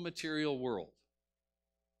evil material world.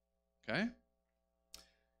 Okay?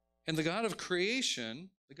 And the God of creation,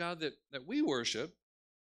 the God that we worship,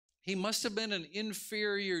 he must have been an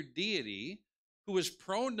inferior deity who was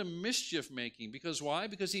prone to mischief making. Because why?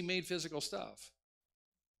 Because he made physical stuff.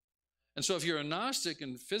 And so if you're a Gnostic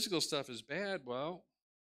and physical stuff is bad, well,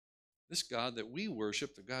 this God that we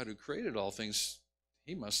worship, the God who created all things,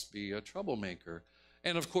 he must be a troublemaker.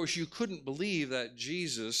 And of course, you couldn't believe that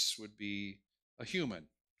Jesus would be a human.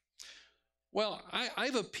 Well,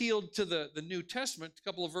 I've appealed to the New Testament, a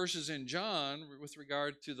couple of verses in John with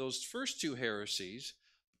regard to those first two heresies,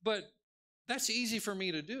 but that's easy for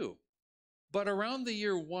me to do. But around the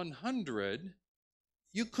year 100,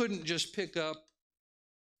 you couldn't just pick up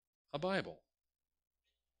a Bible.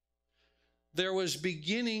 There was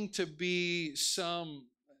beginning to be some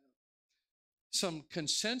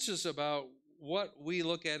consensus about what we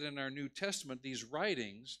look at in our New Testament, these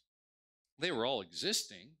writings. They were all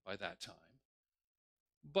existing by that time.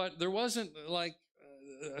 But there wasn't like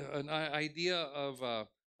an idea of a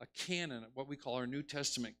canon, what we call our New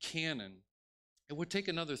Testament canon. It would take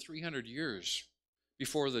another 300 years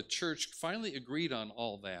before the church finally agreed on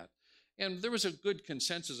all that. And there was a good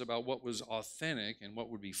consensus about what was authentic and what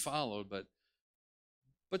would be followed,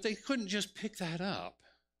 but they couldn't just pick that up.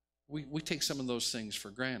 We take some of those things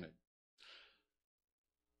for granted.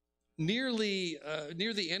 near the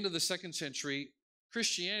end of the 2nd century,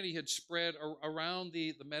 Christianity had spread around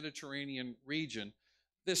the Mediterranean region.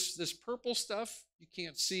 This purple stuff, you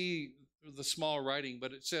can't see the small writing,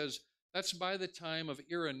 but it says that's by the time of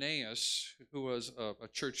Irenaeus, who was a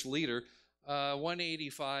church leader,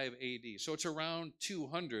 185 AD. So it's around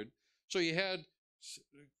 200. So you had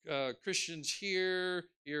Christians here,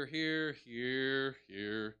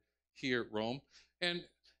 at Rome. And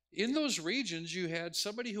in those regions, you had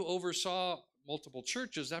somebody who oversaw multiple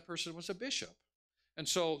churches. That person was a bishop. And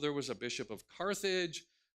so there was a bishop of Carthage,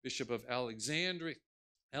 bishop of Alexandria,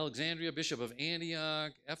 bishop of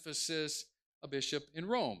Antioch, Ephesus, a bishop in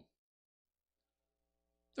Rome.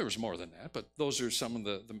 There was more than that, but those are some of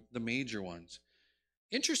the major ones.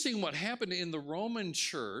 Interesting what happened in the Roman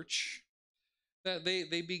church, that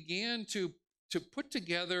they began to put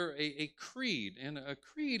together a creed. And a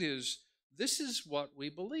creed is, this is what we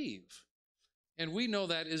believe. And we know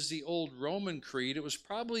that is the old Roman creed. It was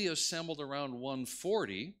probably assembled around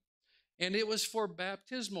 140, and it was for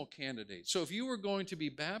baptismal candidates. So if you were going to be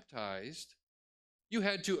baptized, you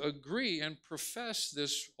had to agree and profess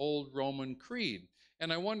this old Roman creed.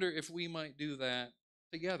 And I wonder if we might do that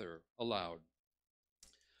together aloud.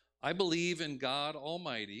 I believe in God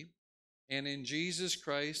Almighty and in Jesus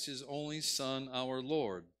Christ, his only Son, our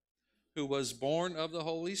Lord, who was born of the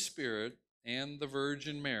Holy Spirit and the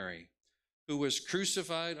Virgin Mary, who was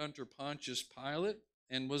crucified under Pontius Pilate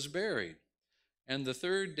and was buried, and the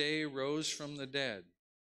third day rose from the dead,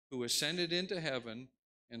 who ascended into heaven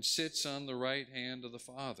and sits on the right hand of the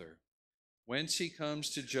Father, whence he comes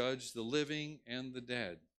to judge the living and the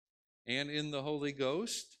dead, and in the Holy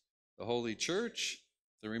Ghost, the Holy Church,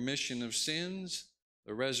 the remission of sins,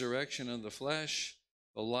 the resurrection of the flesh,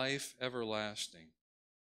 the life everlasting.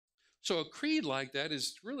 So a creed like that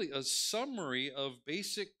is really a summary of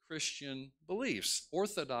basic Christian beliefs,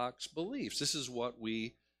 Orthodox beliefs. This is what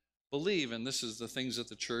we believe, and this is the things that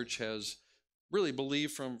the church has really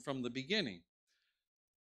believed from the beginning.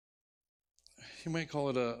 You might call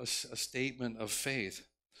it a statement of faith.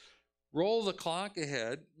 Roll the clock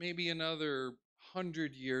ahead, maybe another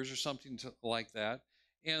 100 years or something like that,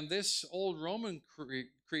 and this old Roman creed,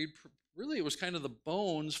 really it was kind of the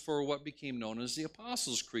bones for what became known as the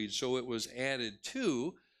Apostles' Creed. So it was added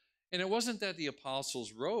to, and it wasn't that the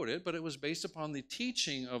apostles wrote it, but it was based upon the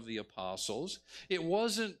teaching of the apostles. It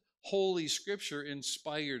wasn't Holy Scripture,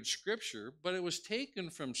 inspired Scripture, but it was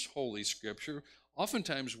taken from Holy Scripture,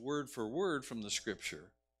 oftentimes word for word from the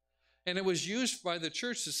Scripture. And it was used by the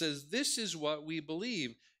church that says, this is what we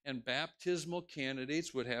believe. And baptismal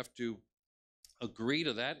candidates would have to agree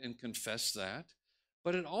to that and confess that.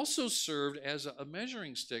 But it also served as a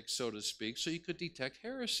measuring stick, so to speak, so you could detect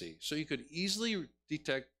heresy. So you could easily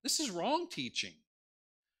detect, this is wrong teaching.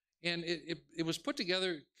 And it was put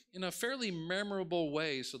together in a fairly memorable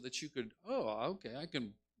way so that you could, oh, okay, I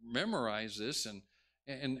can memorize this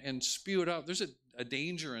and spew it out. There's a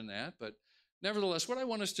danger in that, but nevertheless, what I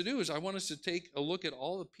want us to do is I want us to take a look at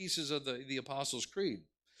all the pieces of the Apostles' Creed.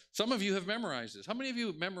 Some of you have memorized this. How many of you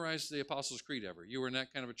have memorized the Apostles' Creed ever? You were in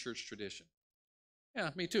that kind of a church tradition. Yeah,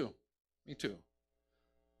 me too. Me too.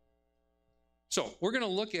 So we're going to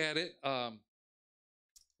look at it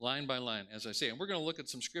line by line, as I say, and we're going to look at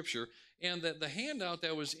some scripture. And the handout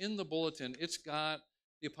that was in the bulletin, it's got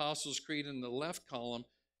the Apostles' Creed in the left column,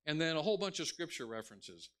 and then a whole bunch of scripture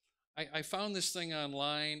references. I found this thing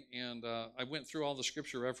online, and I went through all the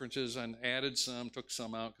scripture references and added some, took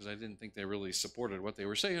some out because I didn't think they really supported what they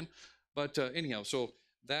were saying. But anyhow, so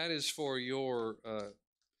that is for your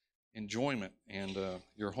enjoyment and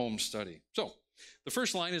your home study. So the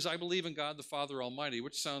first line is, I believe in God the Father Almighty,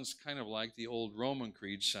 which sounds kind of like the old Roman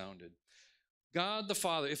creed sounded. God the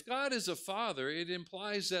Father. If God is a father, it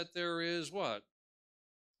implies that there is what?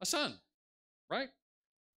 A son, right?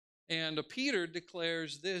 And Peter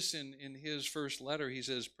declares this in his first letter. He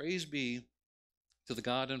says, praise be to the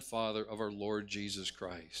God and Father of our Lord Jesus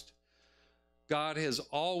Christ. God has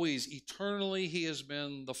always, eternally, he has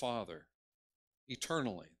been the Father.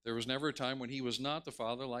 Eternally. There was never a time when he was not the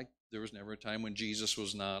Father, like there was never a time when Jesus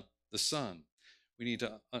was not the Son. We need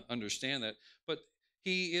to understand that. But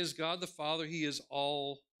he is God the Father. He is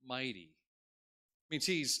almighty. Means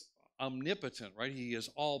he's omnipotent, right? He is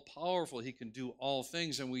all-powerful. He can do all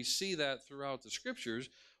things, and we see that throughout the Scriptures.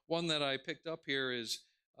 One that I picked up here is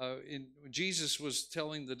when Jesus was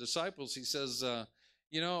telling the disciples, he says,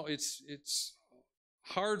 it's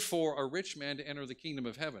hard for a rich man to enter the kingdom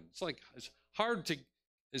of heaven. It's like as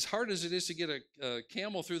hard as it is to get a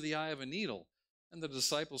camel through the eye of a needle. And the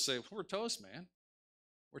disciples say, we're toast, man.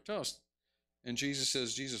 We're toast. And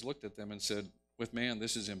Jesus looked at them and said, With man,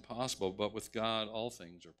 this is impossible, but with God, all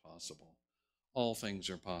things are possible. All things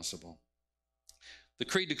are possible. The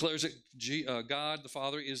Creed declares that God, the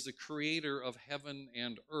Father, is the creator of heaven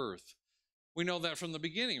and earth. We know that from the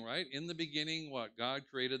beginning, right? In the beginning, what? God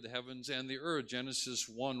created the heavens and the earth, Genesis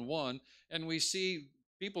 1:1. And we see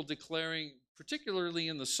people declaring, particularly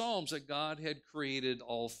in the Psalms, that God had created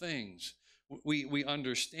all things. We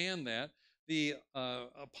understand that. The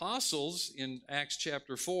apostles in Acts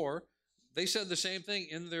chapter 4, they said the same thing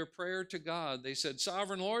in their prayer to God. They said,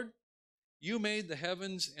 Sovereign Lord, you made the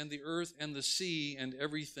heavens and the earth and the sea and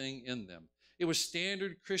everything in them. It was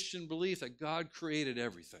standard Christian belief that God created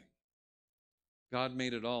everything. God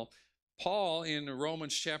made it all. Paul in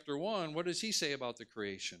Romans chapter 1, what does he say about the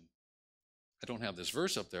creation? I don't have this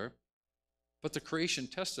verse up there, but the creation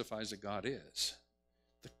testifies that God is.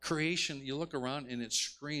 The creation, you look around and it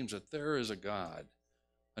screams that there is a God,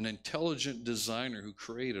 an intelligent designer who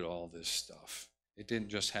created all this stuff. It didn't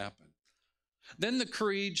just happen. Then the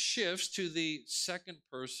creed shifts to the second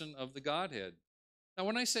person of the Godhead. Now,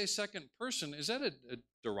 when I say second person, is that a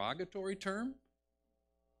derogatory term?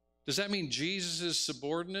 Does that mean Jesus is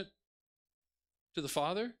subordinate to the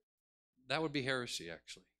Father? That would be heresy,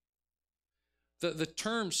 actually. The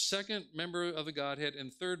term second member of the Godhead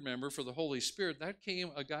and third member for the Holy Spirit, that came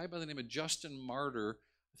a guy by the name of Justin Martyr.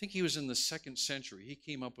 I think he was in the 2nd century. He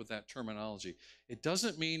came up with that terminology. It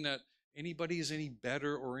doesn't mean that anybody is any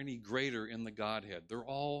better or any greater in the Godhead. They're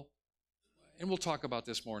all, and we'll talk about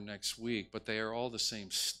this more next week, but they are all the same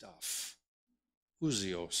stuff.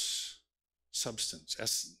 Ousios, substance,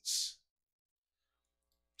 essence.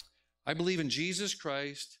 I believe in Jesus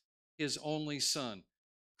Christ, his only Son.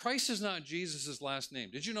 Christ is not Jesus' last name.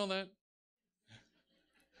 Did you know that?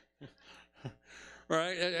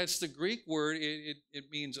 Right? That's the Greek word.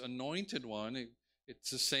 It means anointed one. It's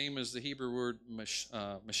the same as the Hebrew word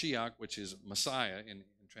Mashiach, which is Messiah, and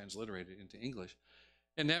transliterated into English.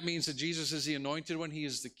 And that means that Jesus is the anointed one. He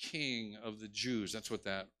is the King of the Jews. That's what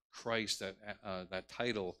that Christ, that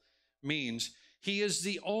title means. He is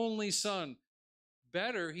the only Son.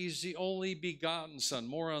 Better, he's the only begotten Son.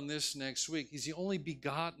 More on this next week. He's the only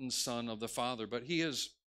begotten Son of the Father. But he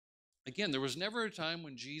is, again, there was never a time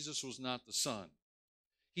when Jesus was not the Son.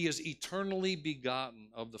 He is eternally begotten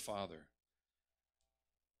of the Father.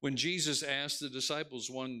 When Jesus asked the disciples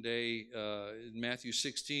one day in Matthew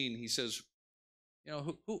 16, he says, you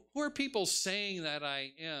know, who are people saying that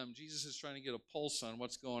I am? Jesus is trying to get a pulse on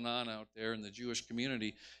what's going on out there in the Jewish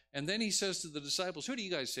community. And then he says to the disciples, who do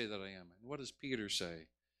you guys say that I am? And what does Peter say?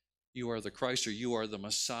 You are the Christ, or you are the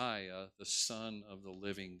Messiah, the Son of the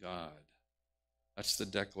living God. That's the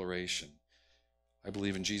declaration. I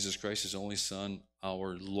believe in Jesus Christ, his only Son,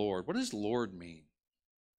 our Lord. What does Lord mean?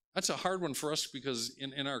 That's a hard one for us because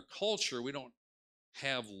in our culture, we don't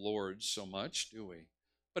have lords so much, do we?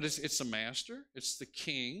 But it's the master, it's the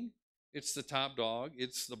king, it's the top dog,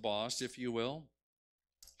 it's the boss, if you will.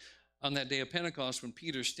 On that day of Pentecost, when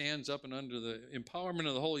Peter stands up and under the empowerment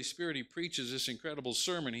of the Holy Spirit, he preaches this incredible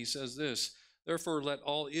sermon. He says this, therefore let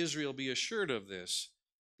all Israel be assured of this.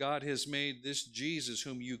 God has made this Jesus,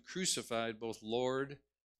 whom you crucified, both Lord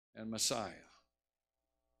and Messiah.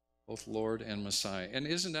 Both Lord and Messiah. And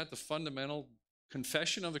isn't that the fundamental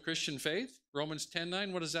confession of the Christian faith? Romans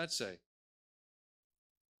 10:9, what does that say?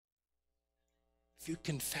 If you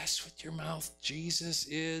confess with your mouth Jesus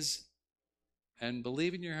is, and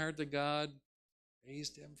believe in your heart that God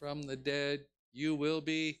raised him from the dead, you will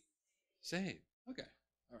be saved. Okay,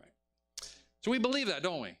 all right. So we believe that,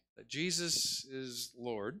 don't we? That Jesus is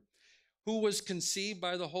Lord, who was conceived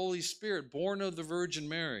by the Holy Spirit, born of the Virgin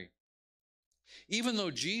Mary. Even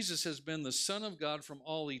though Jesus has been the Son of God from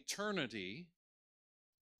all eternity,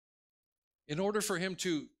 in order for him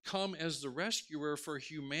to come as the rescuer for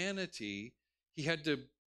humanity, he had to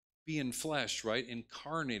be in flesh, right?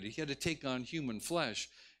 Incarnated. He had to take on human flesh.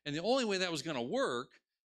 And the only way that was going to work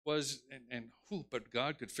was, and who but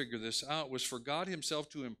God could figure this out, was for God himself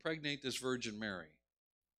to impregnate this Virgin Mary.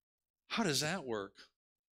 How does that work?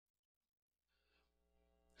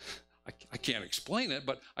 I can't explain it,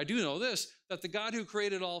 but I do know this, that the God who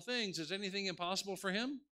created all things, is anything impossible for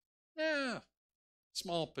him? Yeah,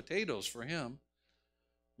 small potatoes for him.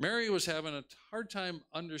 Mary was having a hard time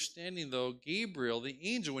understanding, though, Gabriel, the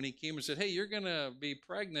angel, when he came and said, hey, you're going to be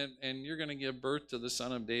pregnant and you're going to give birth to the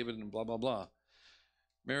son of David and blah, blah, blah.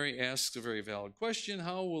 Mary asks a very valid question.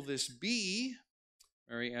 How will this be?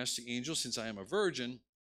 Mary asked the angel, since I am a virgin.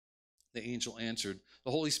 The angel answered,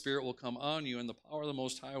 the Holy Spirit will come on you and the power of the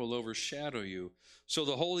Most High will overshadow you. So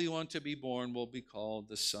the Holy One to be born will be called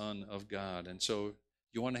the Son of God. And so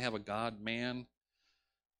you want to have a God-man?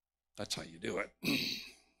 That's how you do it.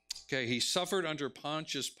 Okay, he suffered under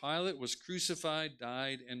Pontius Pilate, was crucified,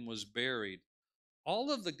 died, and was buried.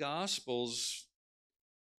 All of the Gospels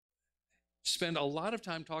spend a lot of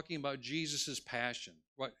time talking about Jesus' passion,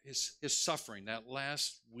 his suffering that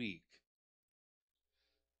last week.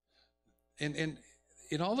 And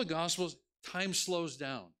in all the Gospels, time slows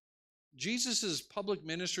down. Jesus' public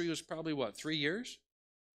ministry was probably, 3 years?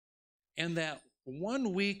 And that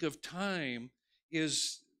 1 week of time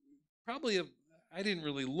is probably, I didn't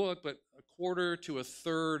really look, but a quarter to a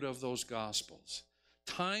third of those Gospels.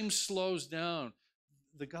 Time slows down.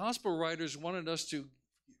 The Gospel writers wanted us to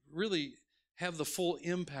really have the full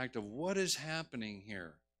impact of what is happening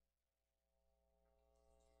here.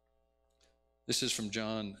 This is from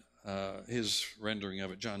John, his rendering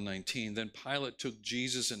of it, John 19. Then Pilate took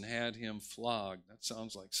Jesus and had him flogged. That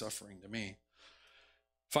sounds like suffering to me.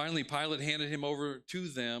 Finally, Pilate handed him over to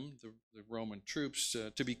them, the Roman troops,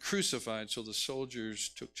 to be crucified, so the soldiers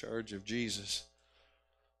took charge of Jesus.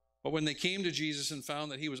 But when they came to Jesus and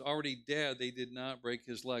found that he was already dead, they did not break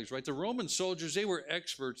his legs, right? The Roman soldiers, they were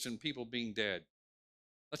experts in people being dead.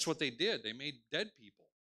 That's what they did. They made dead people.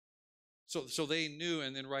 So they knew,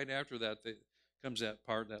 and then right after that comes that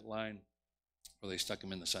part, that line, where they stuck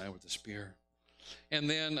him in the side with a spear. And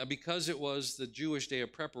then because it was the Jewish day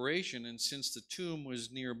of preparation, and since the tomb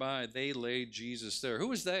was nearby, they laid Jesus there. Who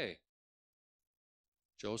was they?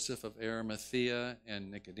 Joseph of Arimathea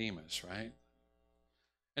and Nicodemus, right?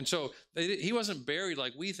 And so he wasn't buried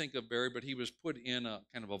like we think of buried, but he was put in a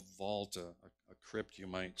kind of a vault, a crypt, you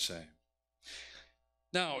might say.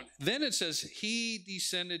 Now, then it says, he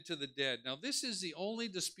descended to the dead. Now, this is the only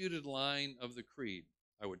disputed line of the creed,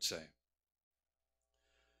 I would say.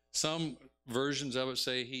 Some versions of it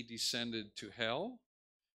say he descended to hell,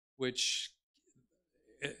 which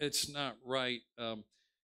it's not right.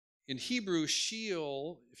 In Hebrew,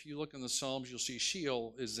 Sheol, if you look in the Psalms, you'll see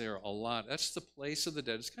Sheol is there a lot. That's the place of the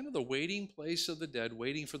dead. It's kind of the waiting place of the dead,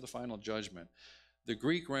 waiting for the final judgment. The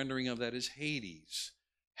Greek rendering of that is Hades.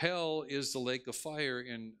 Hell is the lake of fire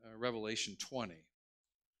in Revelation 20.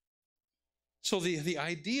 So the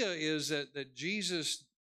idea is that Jesus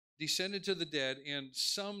descended to the dead, and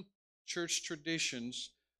some church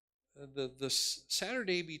traditions, the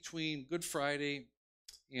Saturday between Good Friday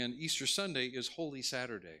and Easter Sunday is Holy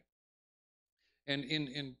Saturday. And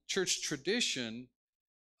in church tradition,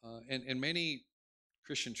 and many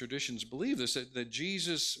Christian traditions believe this, that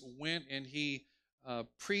Jesus went and he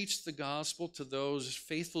preached the gospel to those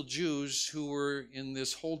faithful Jews who were in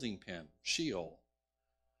this holding pen, Sheol,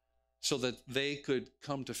 so that they could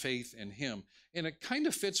come to faith in him. And it kind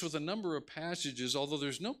of fits with a number of passages, although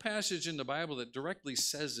there's no passage in the Bible that directly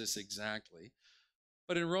says this exactly.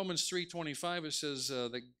 But in Romans 3:25, it says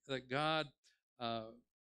that God, why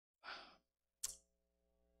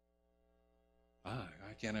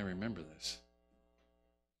can't I remember this?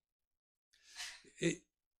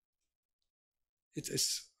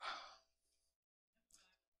 It's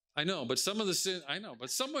I know, but some of the sin, I know, but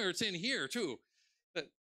somewhere it's in here too,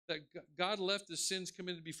 that God left the sins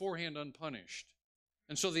committed beforehand unpunished.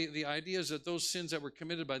 And so the idea is that those sins that were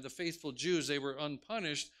committed by the faithful Jews, they were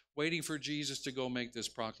unpunished, waiting for Jesus to go make this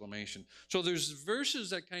proclamation. So there's verses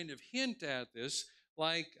that kind of hint at this,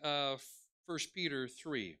 like 1 Peter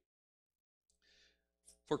 3.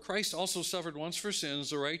 For Christ also suffered once for sins,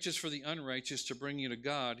 the righteous for the unrighteous, to bring you to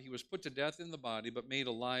God. He was put to death in the body, but made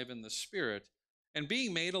alive in the spirit. And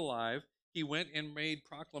being made alive, he went and made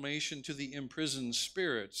proclamation to the imprisoned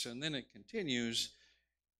spirits. And then it continues,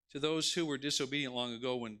 to those who were disobedient long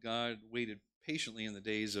ago when God waited patiently in the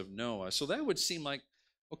days of Noah. So that would seem like,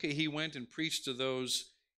 okay, he went and preached to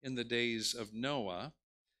those in the days of Noah.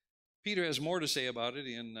 Peter has more to say about it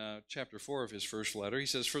in chapter 4 of his first letter. He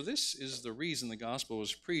says, for this is the reason the gospel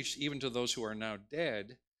was preached even to those who are now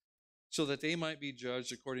dead, so that they might be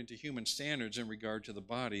judged according to human standards in regard to the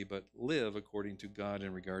body, but live according to God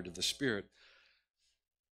in regard to the spirit.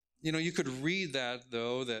 You know, you could read that,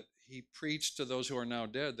 though, that he preached to those who are now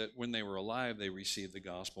dead, that when they were alive, they received the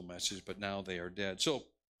gospel message, but now they are dead. So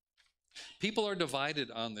people are divided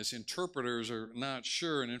on this. Interpreters are not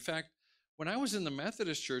sure. And in fact, when I was in the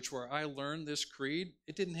Methodist church where I learned this creed,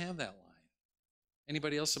 it didn't have that line.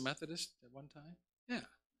 Anybody else a Methodist at one time? Yeah.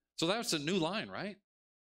 So that's a new line, right?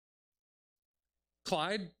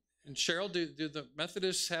 Clyde and Cheryl, do the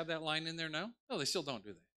Methodists have that line in there now? No, they still don't,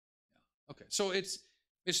 do they? Yeah. Okay, so it's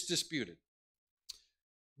disputed.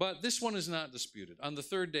 But this one is not disputed. On the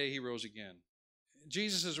third day, he rose again.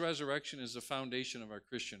 Jesus' resurrection is the foundation of our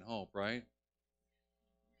Christian hope, right?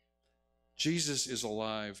 Jesus is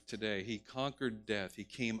alive today. He conquered death. He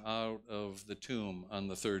came out of the tomb on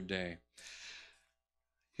the third day.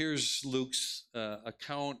 Here's Luke's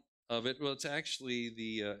account of it. Well, it's actually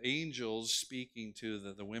the angels speaking to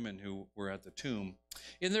the women who were at the tomb.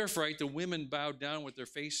 In their fright, the women bowed down with their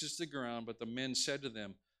faces to the ground, but the men said to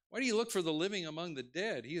them, "Why do you look for the living among the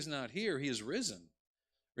dead? He is not here, he is risen.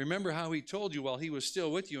 Remember how he told you while he was still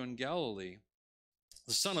with you in Galilee.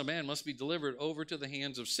 The Son of Man must be delivered over to the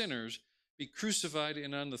hands of sinners, be crucified,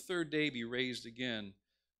 and on the third day be raised again."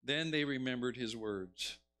 Then they remembered his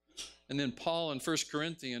words. And then Paul in 1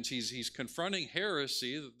 Corinthians, he's confronting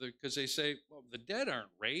heresy because they say, well, the dead aren't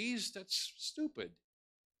raised. That's stupid.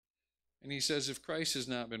 And he says, if Christ has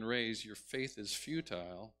not been raised, your faith is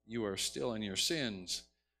futile. You are still in your sins.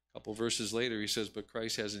 A couple verses later, he says, but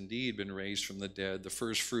Christ has indeed been raised from the dead, the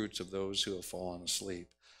first fruits of those who have fallen asleep.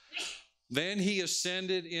 Then he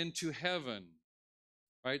ascended into heaven.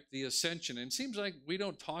 Right, the ascension. And it seems like we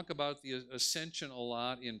don't talk about the ascension a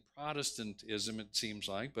lot in Protestantism, it seems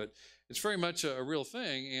like, but it's very much a real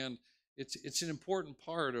thing, and it's an important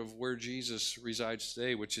part of where Jesus resides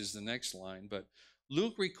today, which is the next line. But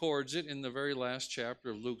Luke records it in the very last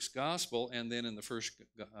chapter of Luke's gospel, and then in the first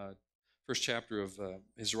chapter of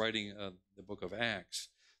his writing, the book of Acts.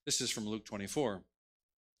 This is from Luke 24.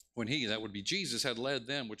 When he, that would be Jesus, had led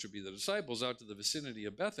them, which would be the disciples, out to the vicinity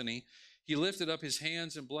of Bethany, he lifted up his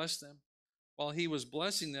hands and blessed them. While he was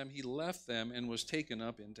blessing them, he left them and was taken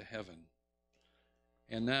up into heaven.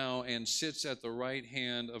 And sits at the right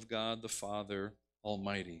hand of God the Father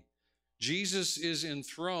Almighty. Jesus is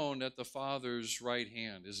enthroned at the Father's right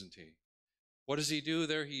hand, isn't he? What does he do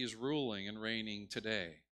there? He is ruling and reigning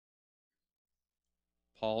today.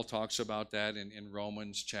 Paul talks about that in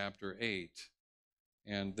Romans chapter 8.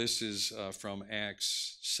 And this is from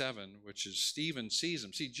Acts 7, which is Stephen sees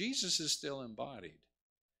him. See, Jesus is still embodied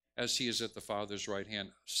as he is at the Father's right hand.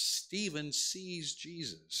 Stephen sees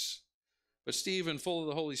Jesus. But Stephen, full of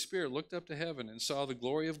the Holy Spirit, looked up to heaven and saw the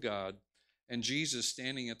glory of God and Jesus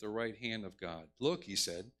standing at the right hand of God. Look, he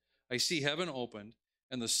said, I see heaven opened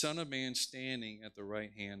and the Son of Man standing at the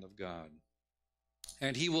right hand of God.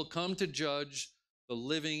 And he will come to judge the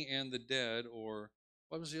living and the dead, or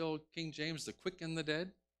what was the old King James? The quick and the dead?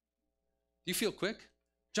 Do you feel quick?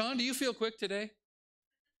 John, do you feel quick today?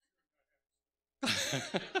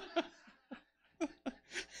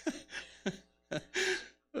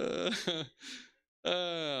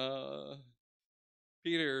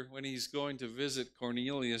 Peter, when he's going to visit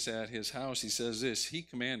Cornelius at his house, he says this,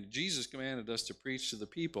 Jesus commanded us to preach to the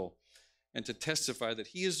people and to testify that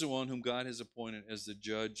he is the one whom God has appointed as the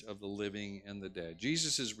judge of the living and the dead.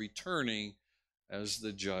 Jesus is returning as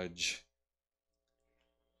the judge.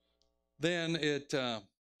 Then it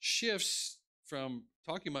shifts from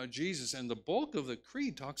talking about Jesus, and the bulk of the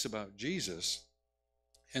creed talks about Jesus.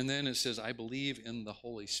 And then it says, I believe in the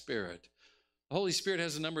Holy Spirit. The Holy Spirit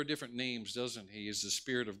has a number of different names, doesn't he? He is the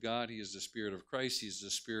Spirit of God. He is the Spirit of Christ. He's the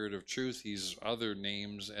Spirit of truth. He's other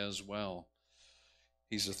names as well.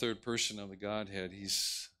 He's the third person of the Godhead.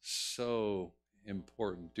 He's so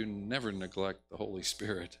important. Do never neglect the Holy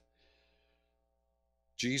Spirit.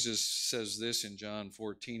 Jesus says this in John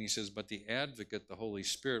 14. He says, but the advocate, the Holy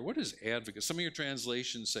Spirit. What is advocate? Some of your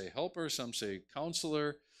translations say helper, some say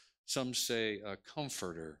counselor, some say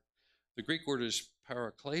comforter. The Greek word is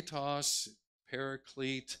parakletos,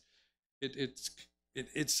 paraclete.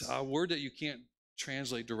 It's a word that you can't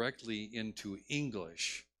translate directly into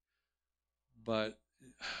English. But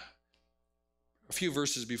a few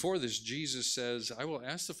verses before this, Jesus says, I will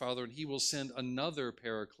ask the Father, and he will send another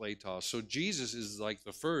parakletos. So Jesus is like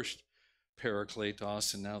the first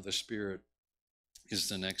parakletos, and now the Spirit is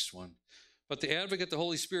the next one. But the advocate, the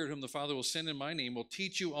Holy Spirit, whom the Father will send in my name, will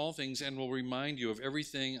teach you all things and will remind you of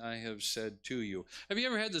everything I have said to you. Have you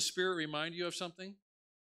ever had the Spirit remind you of something?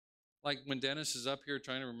 Like when Dennis is up here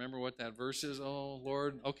trying to remember what that verse is. Oh,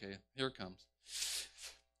 Lord, okay, here it comes.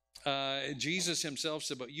 Jesus himself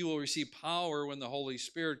said, but you will receive power when the Holy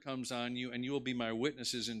Spirit comes on you, and you will be my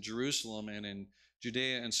witnesses in Jerusalem and in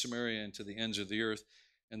Judea and Samaria and to the ends of the earth.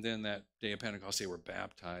 And then that day of Pentecost, they were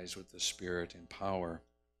baptized with the Spirit and power.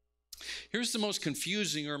 Here's the most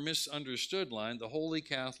confusing or misunderstood line, the Holy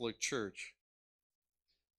Catholic Church.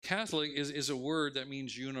 Catholic is a word that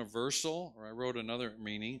means universal, or I wrote another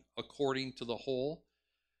meaning, according to the whole.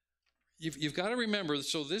 You've got to remember,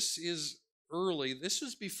 so this is early. This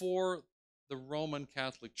was before the Roman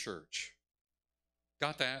Catholic Church.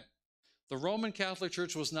 Got that? The Roman Catholic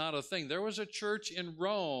Church was not a thing. There was a church in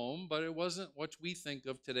Rome, but it wasn't what we think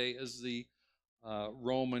of today as the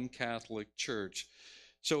Roman Catholic Church.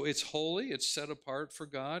 So it's holy, it's set apart for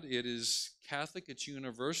God, it is Catholic, it's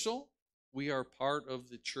universal. We are part of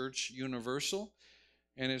the church universal,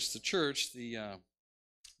 and it's the church, the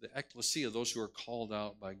the ecclesia, those who are called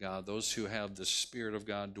out by God, those who have the Spirit of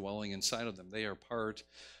God dwelling inside of them. They are part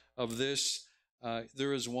of this.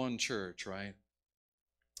 There is one church, right?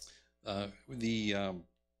 I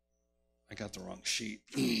got the wrong sheet.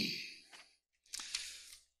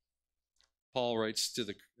 Paul writes to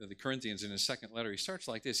the Corinthians in his second letter. He starts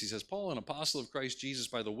like this. He says, Paul, an apostle of Christ Jesus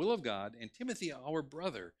by the will of God, and Timothy, our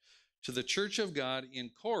brother, to the church of God in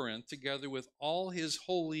Corinth, together with all his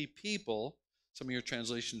holy people. Some of your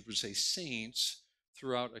translations would say saints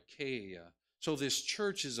throughout Achaia. So this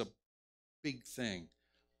church is a big thing.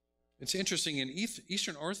 It's interesting, in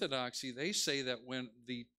Eastern Orthodoxy, they say that when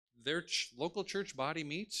their local church body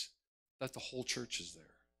meets, that the whole church is there.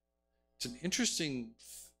 It's an interesting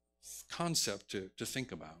concept to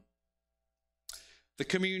think about. The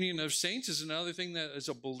communion of saints is another thing that is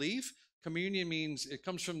a belief. Communion means, it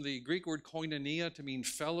comes from the Greek word koinonia to mean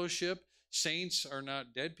fellowship. Saints are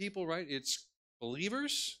not dead people, right? It's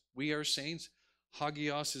believers. We are saints.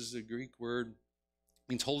 Hagios is the Greek word,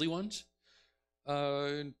 means holy ones.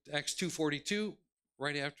 In Acts 2:42,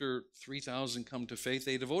 right after 3,000 come to faith,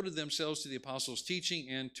 they devoted themselves to the apostles' teaching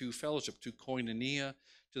and to fellowship, to koinonia,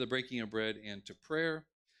 to the breaking of bread, and to prayer.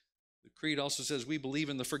 The creed also says, we believe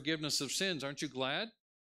in the forgiveness of sins. Aren't you glad?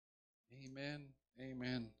 Amen.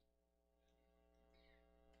 Amen.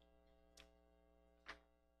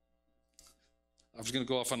 I was going to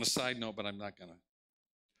go off on a side note, but I'm not going to.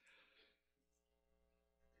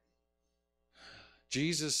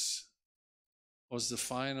 Jesus was the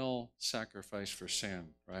final sacrifice for sin,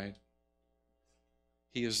 right?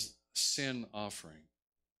 He is sin offering.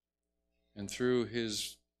 And through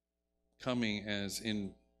his coming as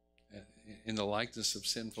in the likeness of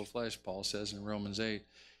sinful flesh, Paul says in Romans 8,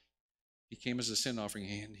 he came as a sin offering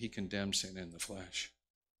and he condemned sin in the flesh.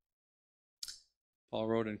 Paul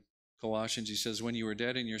wrote in Colossians, he says, when you were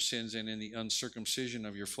dead in your sins and in the uncircumcision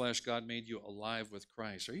of your flesh, God made you alive with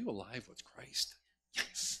Christ. Are you alive with Christ?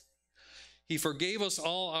 Yes. He forgave us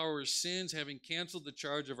all our sins, having canceled the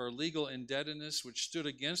charge of our legal indebtedness, which stood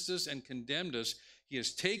against us and condemned us. He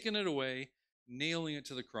has taken it away, nailing it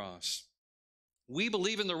to the cross. We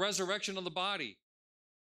believe in the resurrection of the body.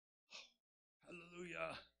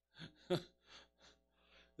 Hallelujah.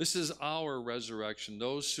 This is our resurrection.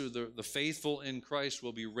 Those who, the faithful in Christ,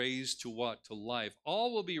 will be raised to what? To life.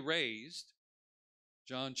 All will be raised.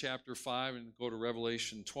 John chapter 5, and go to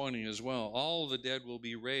Revelation 20 as well. All the dead will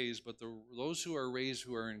be raised, but those who are raised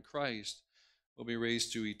who are in Christ will be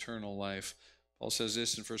raised to eternal life. Paul says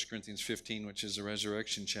this in 1 Corinthians 15, which is the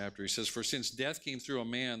resurrection chapter. He says, for since death came through a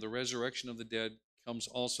man, the resurrection of the dead comes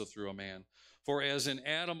also through a man. For as in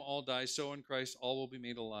Adam all die, so in Christ all will be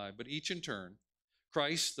made alive, but each in turn.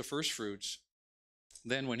 Christ, the first fruits,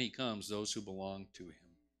 then when he comes, those who belong to him.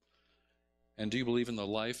 And do you believe in the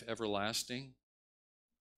life everlasting?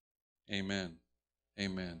 Amen.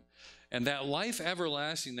 Amen. And that life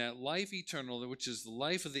everlasting, that life eternal, which is the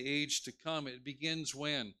life of the age to come, it begins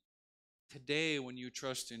when? Today, when you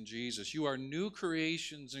trust in Jesus. You are new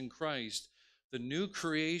creations in Christ. The new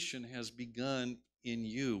creation has begun in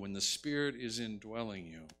you when the Spirit is indwelling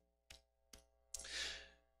you.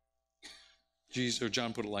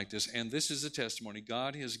 John put it like this, and this is the testimony.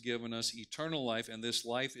 God has given us eternal life, and this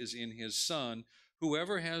life is in his Son.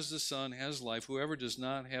 Whoever has the Son has life. Whoever does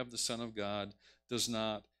not have the Son of God does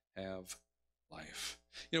not have life.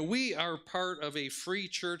 You know, we are part of a free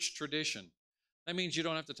church tradition. That means you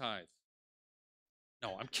don't have to tithe.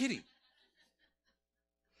 No, I'm kidding.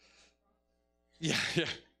 Yeah.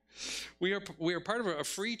 We are part of a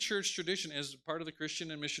free church tradition as part of the Christian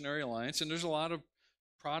and Missionary Alliance, and there's a lot of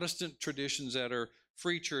Protestant traditions that are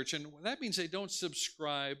free church, and that means they don't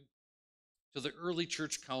subscribe to the early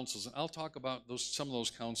church councils. And I'll talk about some of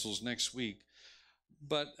those councils next week.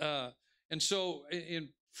 But and so in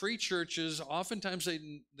free churches, oftentimes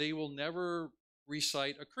they will never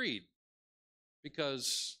recite a creed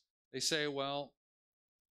because they say, well,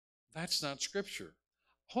 that's not Scripture.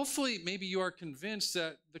 Hopefully, maybe you are convinced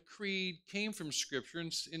that the creed came from Scripture.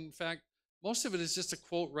 And in fact, most of it is just a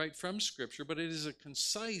quote right from Scripture, but it is a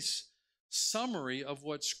concise summary of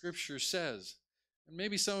what Scripture says. And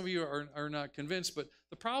maybe some of you are not convinced, but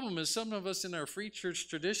the problem is some of us in our free church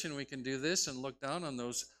tradition, we can do this and look down on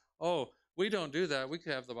those. Oh, we don't do that. We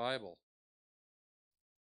could have the Bible.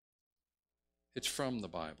 It's from the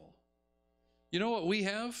Bible. You know what we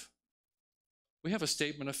have? We have a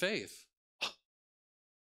statement of faith.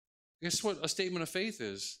 Guess what a statement of faith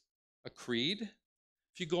is? A creed.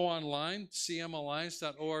 If you go online,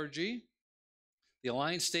 cmalliance.org, the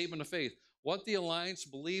Alliance Statement of Faith, what the Alliance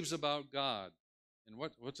believes about God. And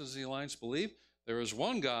what does the Alliance believe? There is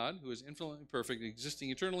one God who is infinitely perfect, existing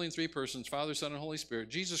eternally in three persons, Father, Son, and Holy Spirit.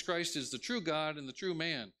 Jesus Christ is the true God and the true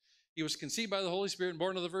man. He was conceived by the Holy Spirit and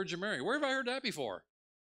born of the Virgin Mary. Where have I heard that before?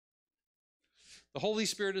 The Holy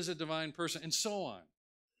Spirit is a divine person, and so on.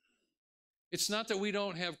 It's not that we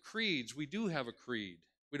don't have creeds. We do have a creed.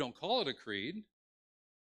 We don't call it a creed,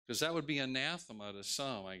 because that would be anathema to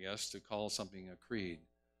some, I guess, to call something a creed.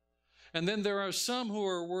 And then there are some who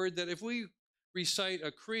are worried that if we recite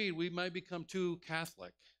a creed, we might become too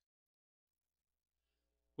Catholic.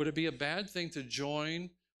 Would it be a bad thing to join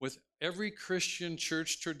with every Christian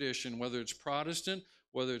church tradition, whether it's Protestant,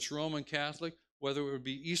 whether it's Roman Catholic, whether it would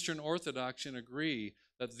be Eastern Orthodox, and agree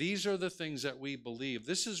that these are the things that we believe?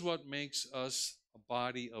 This is what makes us a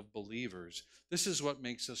body of believers. This is what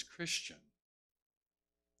makes us Christian.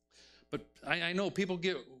 But I know people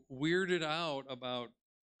get weirded out about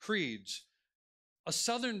creeds. A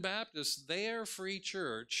Southern Baptist, their free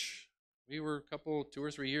church, we were 2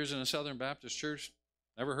 or 3 years in a Southern Baptist church,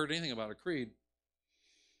 never heard anything about a creed.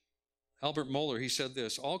 Albert Mohler, he said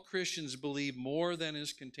this: all Christians believe more than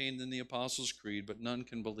is contained in the Apostles' Creed, but none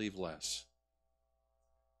can believe less.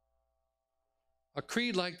 A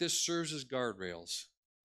creed like this serves as guardrails.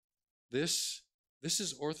 This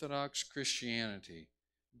is Orthodox Christianity.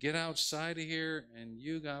 Get outside of here and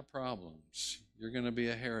you got problems. You're going to be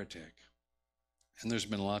a heretic. And there's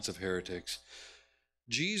been lots of heretics.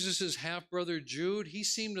 Jesus' half-brother Jude, he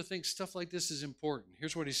seemed to think stuff like this is important.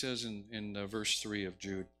 Here's what he says in verse 3 of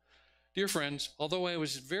Jude. Dear friends, although I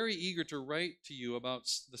was very eager to write to you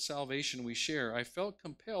about the salvation we share, I felt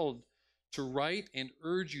compelled to write and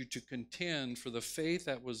urge you to contend for the faith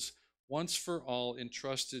that was once for all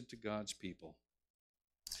entrusted to God's people.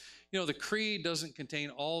 You know, the creed doesn't contain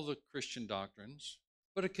all the Christian doctrines,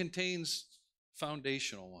 but it contains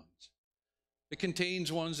foundational ones. It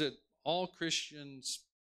contains ones that all Christians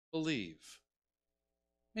believe.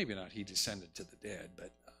 Maybe not he descended to the dead,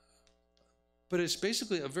 but it's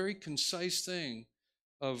basically a very concise thing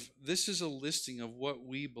of this is a listing of what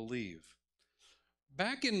we believe.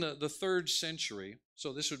 Back in the 3rd century,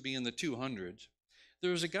 so this would be in the 200s,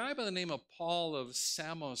 there was a guy by the name of Paul of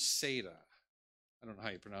Samosata. I don't know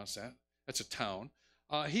how you pronounce that. That's a town.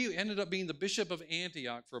 He ended up being the bishop of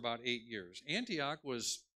Antioch for about 8 years. Antioch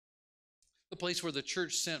was the place where the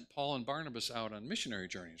church sent Paul and Barnabas out on missionary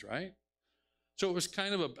journeys, right? So it was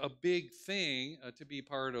kind of a big thing to be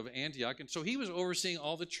part of Antioch. And so he was overseeing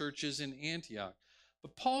all the churches in Antioch.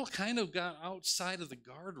 But Paul kind of got outside of the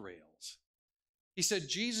guardrails. He said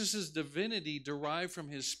Jesus' divinity derived from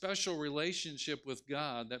his special relationship with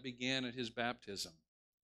God that began at his baptism.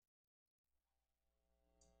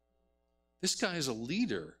 This guy is a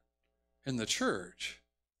leader in the church.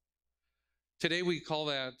 Today we call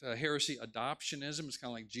that heresy adoptionism. It's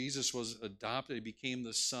kind of like Jesus was adopted. He became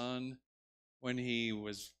the son when he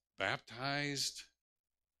was baptized.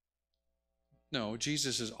 No,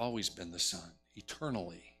 Jesus has always been the son,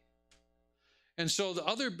 eternally. And so the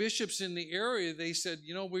other bishops in the area, they said,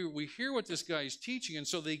 you know, we hear what this guy is teaching. And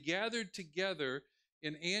so they gathered together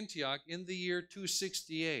in Antioch in the year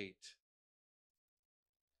 268.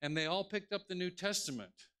 And they all picked up the New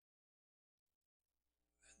Testament.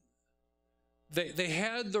 They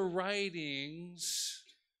had the writings,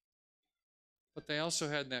 but they also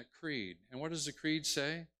had that creed. And what does the creed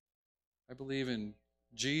say? I believe in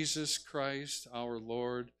Jesus Christ, our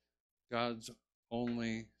Lord, God's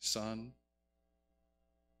only Son.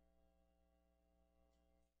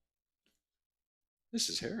 This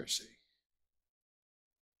is heresy.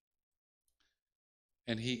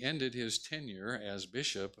 And he ended his tenure as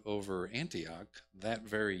bishop over Antioch that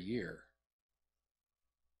very year.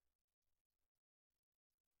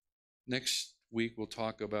 Next week, we'll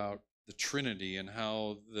talk about the Trinity and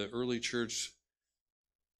how the early church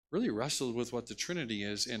really wrestled with what the Trinity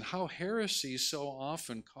is and how heresy so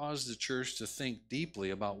often caused the church to think deeply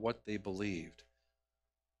about what they believed.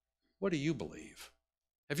 What do you believe?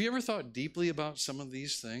 Have you ever thought deeply about some of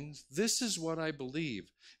these things? This is what I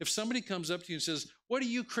believe. If somebody comes up to you and says, what do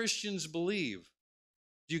you Christians believe?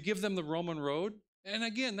 Do you give them the Roman road? And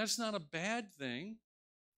again, that's not a bad thing.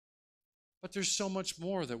 But there's so much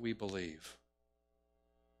more that we believe.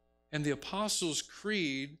 And the Apostles'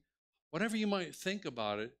 Creed, whatever you might think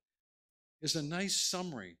about it, is a nice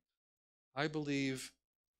summary. I believe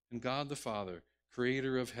in God the Father,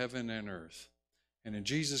 creator of heaven and earth, and in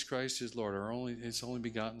Jesus Christ, his Lord, his only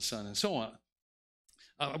begotten Son, and so on.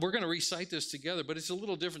 We're going to recite this together, but it's a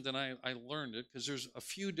little different than I learned it because there's a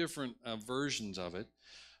few different versions of it.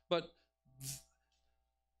 But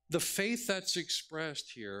the faith that's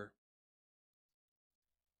expressed here,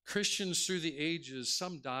 Christians through the ages,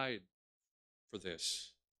 some died for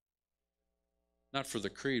this. not for the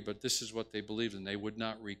creed, but this is what they believed, and they would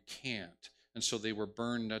not recant. And so they were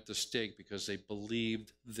burned at the stake because they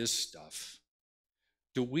believed this stuff.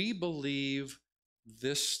 Do we believe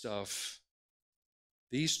this stuff,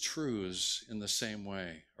 these truths, in the same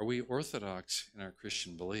way? Are we orthodox in our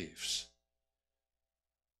Christian beliefs?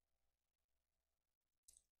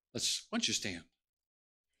 Why don't you stand?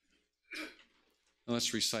 And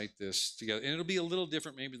let's recite this together. And it'll be a little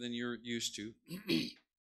different maybe than you're used to.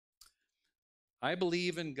 I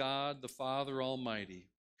believe in God, the Father Almighty,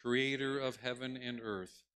 creator of heaven and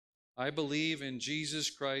earth. I believe in Jesus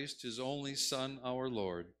Christ, his only Son, our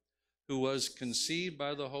Lord, who was conceived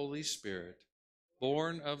by the Holy Spirit,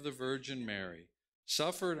 born of the Virgin Mary,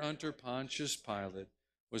 suffered under Pontius Pilate,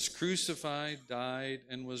 was crucified, died,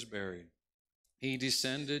 and was buried. He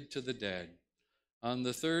descended to the dead. On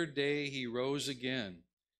the third day he rose again.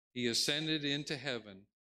 He ascended into heaven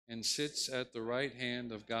and sits at the right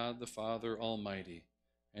hand of God the Father Almighty,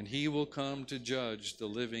 and he will come to judge the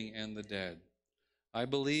living and the dead. I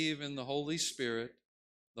believe in the Holy Spirit,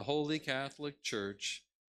 the Holy Catholic Church,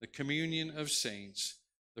 the communion of saints,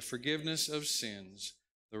 the forgiveness of sins,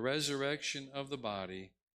 the resurrection of the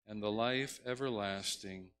body, and the life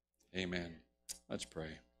everlasting. Amen. Let's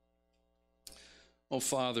pray. Oh,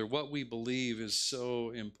 Father, what we believe is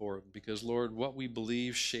so important because, Lord, what we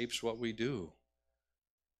believe shapes what we do.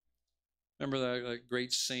 Remember that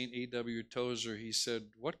great saint A.W. Tozer, he said,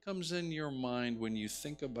 what comes in your mind when you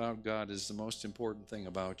think about God is the most important thing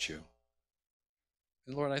about you.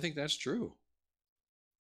 And Lord, I think that's true.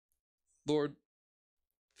 Lord,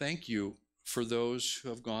 thank you for those who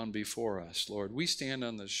have gone before us. Lord, we stand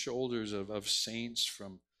on the shoulders of saints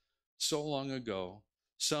from so long ago,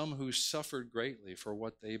 some who suffered greatly for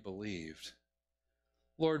what they believed.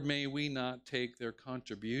 Lord, may we not take their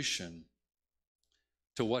contribution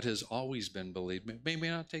to what has always been believed. May we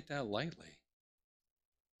not take that lightly.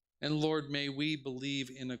 And Lord, may we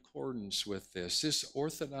believe in accordance with this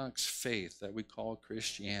orthodox faith that we call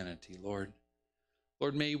Christianity, Lord.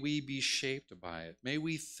 Lord, may we be shaped by it. May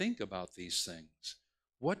we think about these things.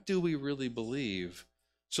 What do we really believe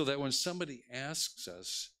so that when somebody asks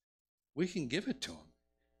us, we can give it to them?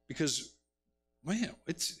 Because, man,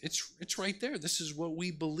 it's right there. This is what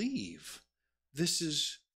we believe. This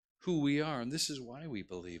is who we are, and this is why we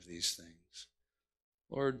believe these things.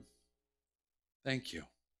 Lord, thank you.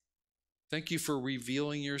 Thank you for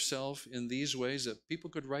revealing yourself in these ways that people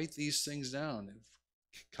could write these things down and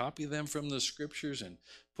copy them from the scriptures and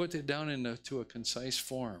put it down into a concise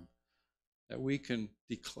form that we can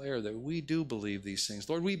declare that we do believe these things.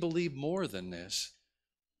 Lord, we believe more than this.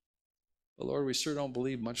 But Lord, we sure don't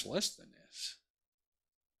believe much less than this.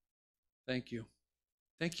 Thank you.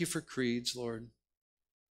 Thank you for creeds, Lord,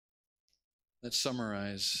 that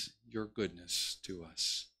summarize your goodness to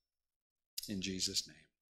us. In Jesus' name,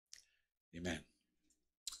 amen.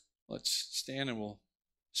 Let's stand and we'll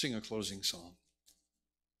sing a closing song.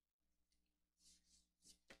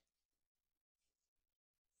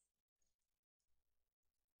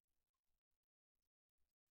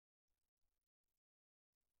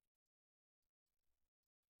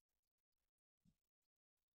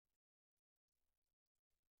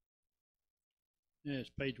 Yeah,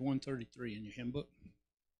 it's page 133 in your hymn book.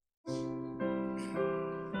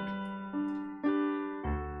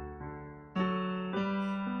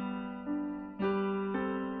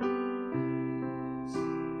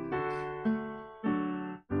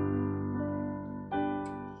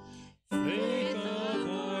 Faith of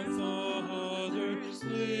our fathers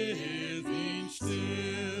living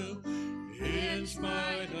still, in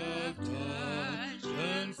spite of touch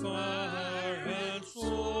and fire and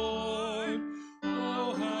sword.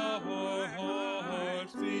 Oh, how our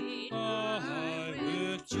hearts beat high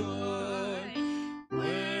with joy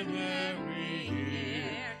whenever we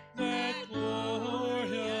hear that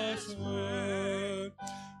glorious word.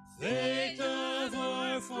 Faith of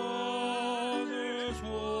our fathers,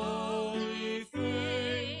 holy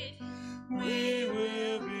faith, we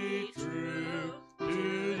will be true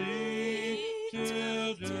to thee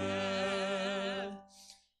till death.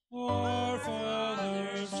 Our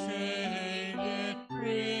fathers chained in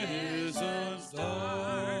prisons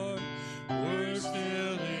dark were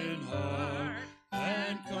still in heart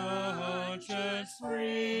and conscience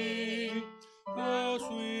free. How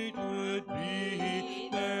sweet would be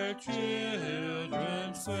their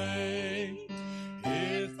children's fate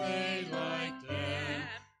if they like them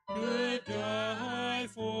could die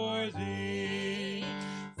for thee.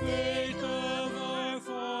 Faith of our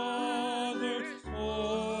fathers,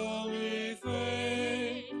 holy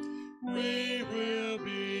faith, we will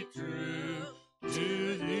be true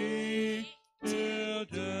to thee till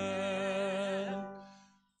death.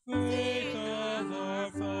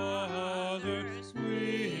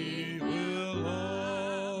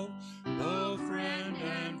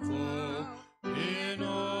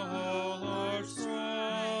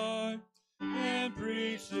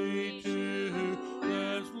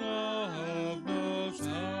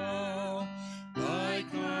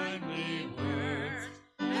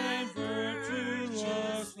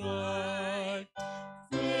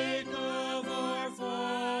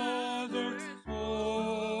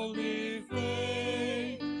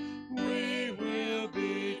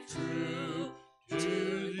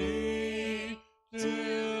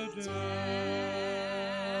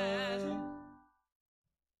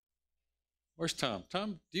 Where's Tom?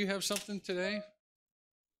 Tom, do you have something today?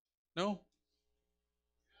 No?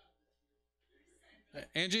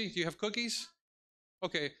 Angie, do you have cookies?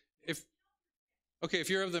 Okay, if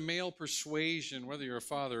you're of the male persuasion, whether you're a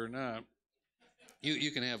father or not,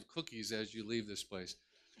 you can have cookies as you leave this place.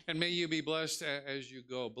 And may you be blessed as you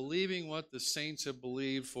go, believing what the saints have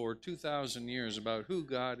believed for 2,000 years about who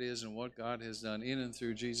God is and what God has done in and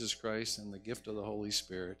through Jesus Christ and the gift of the Holy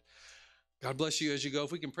Spirit. God bless you as you go.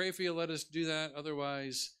 If we can pray for you, let us do that.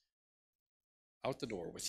 Otherwise, out the door with you.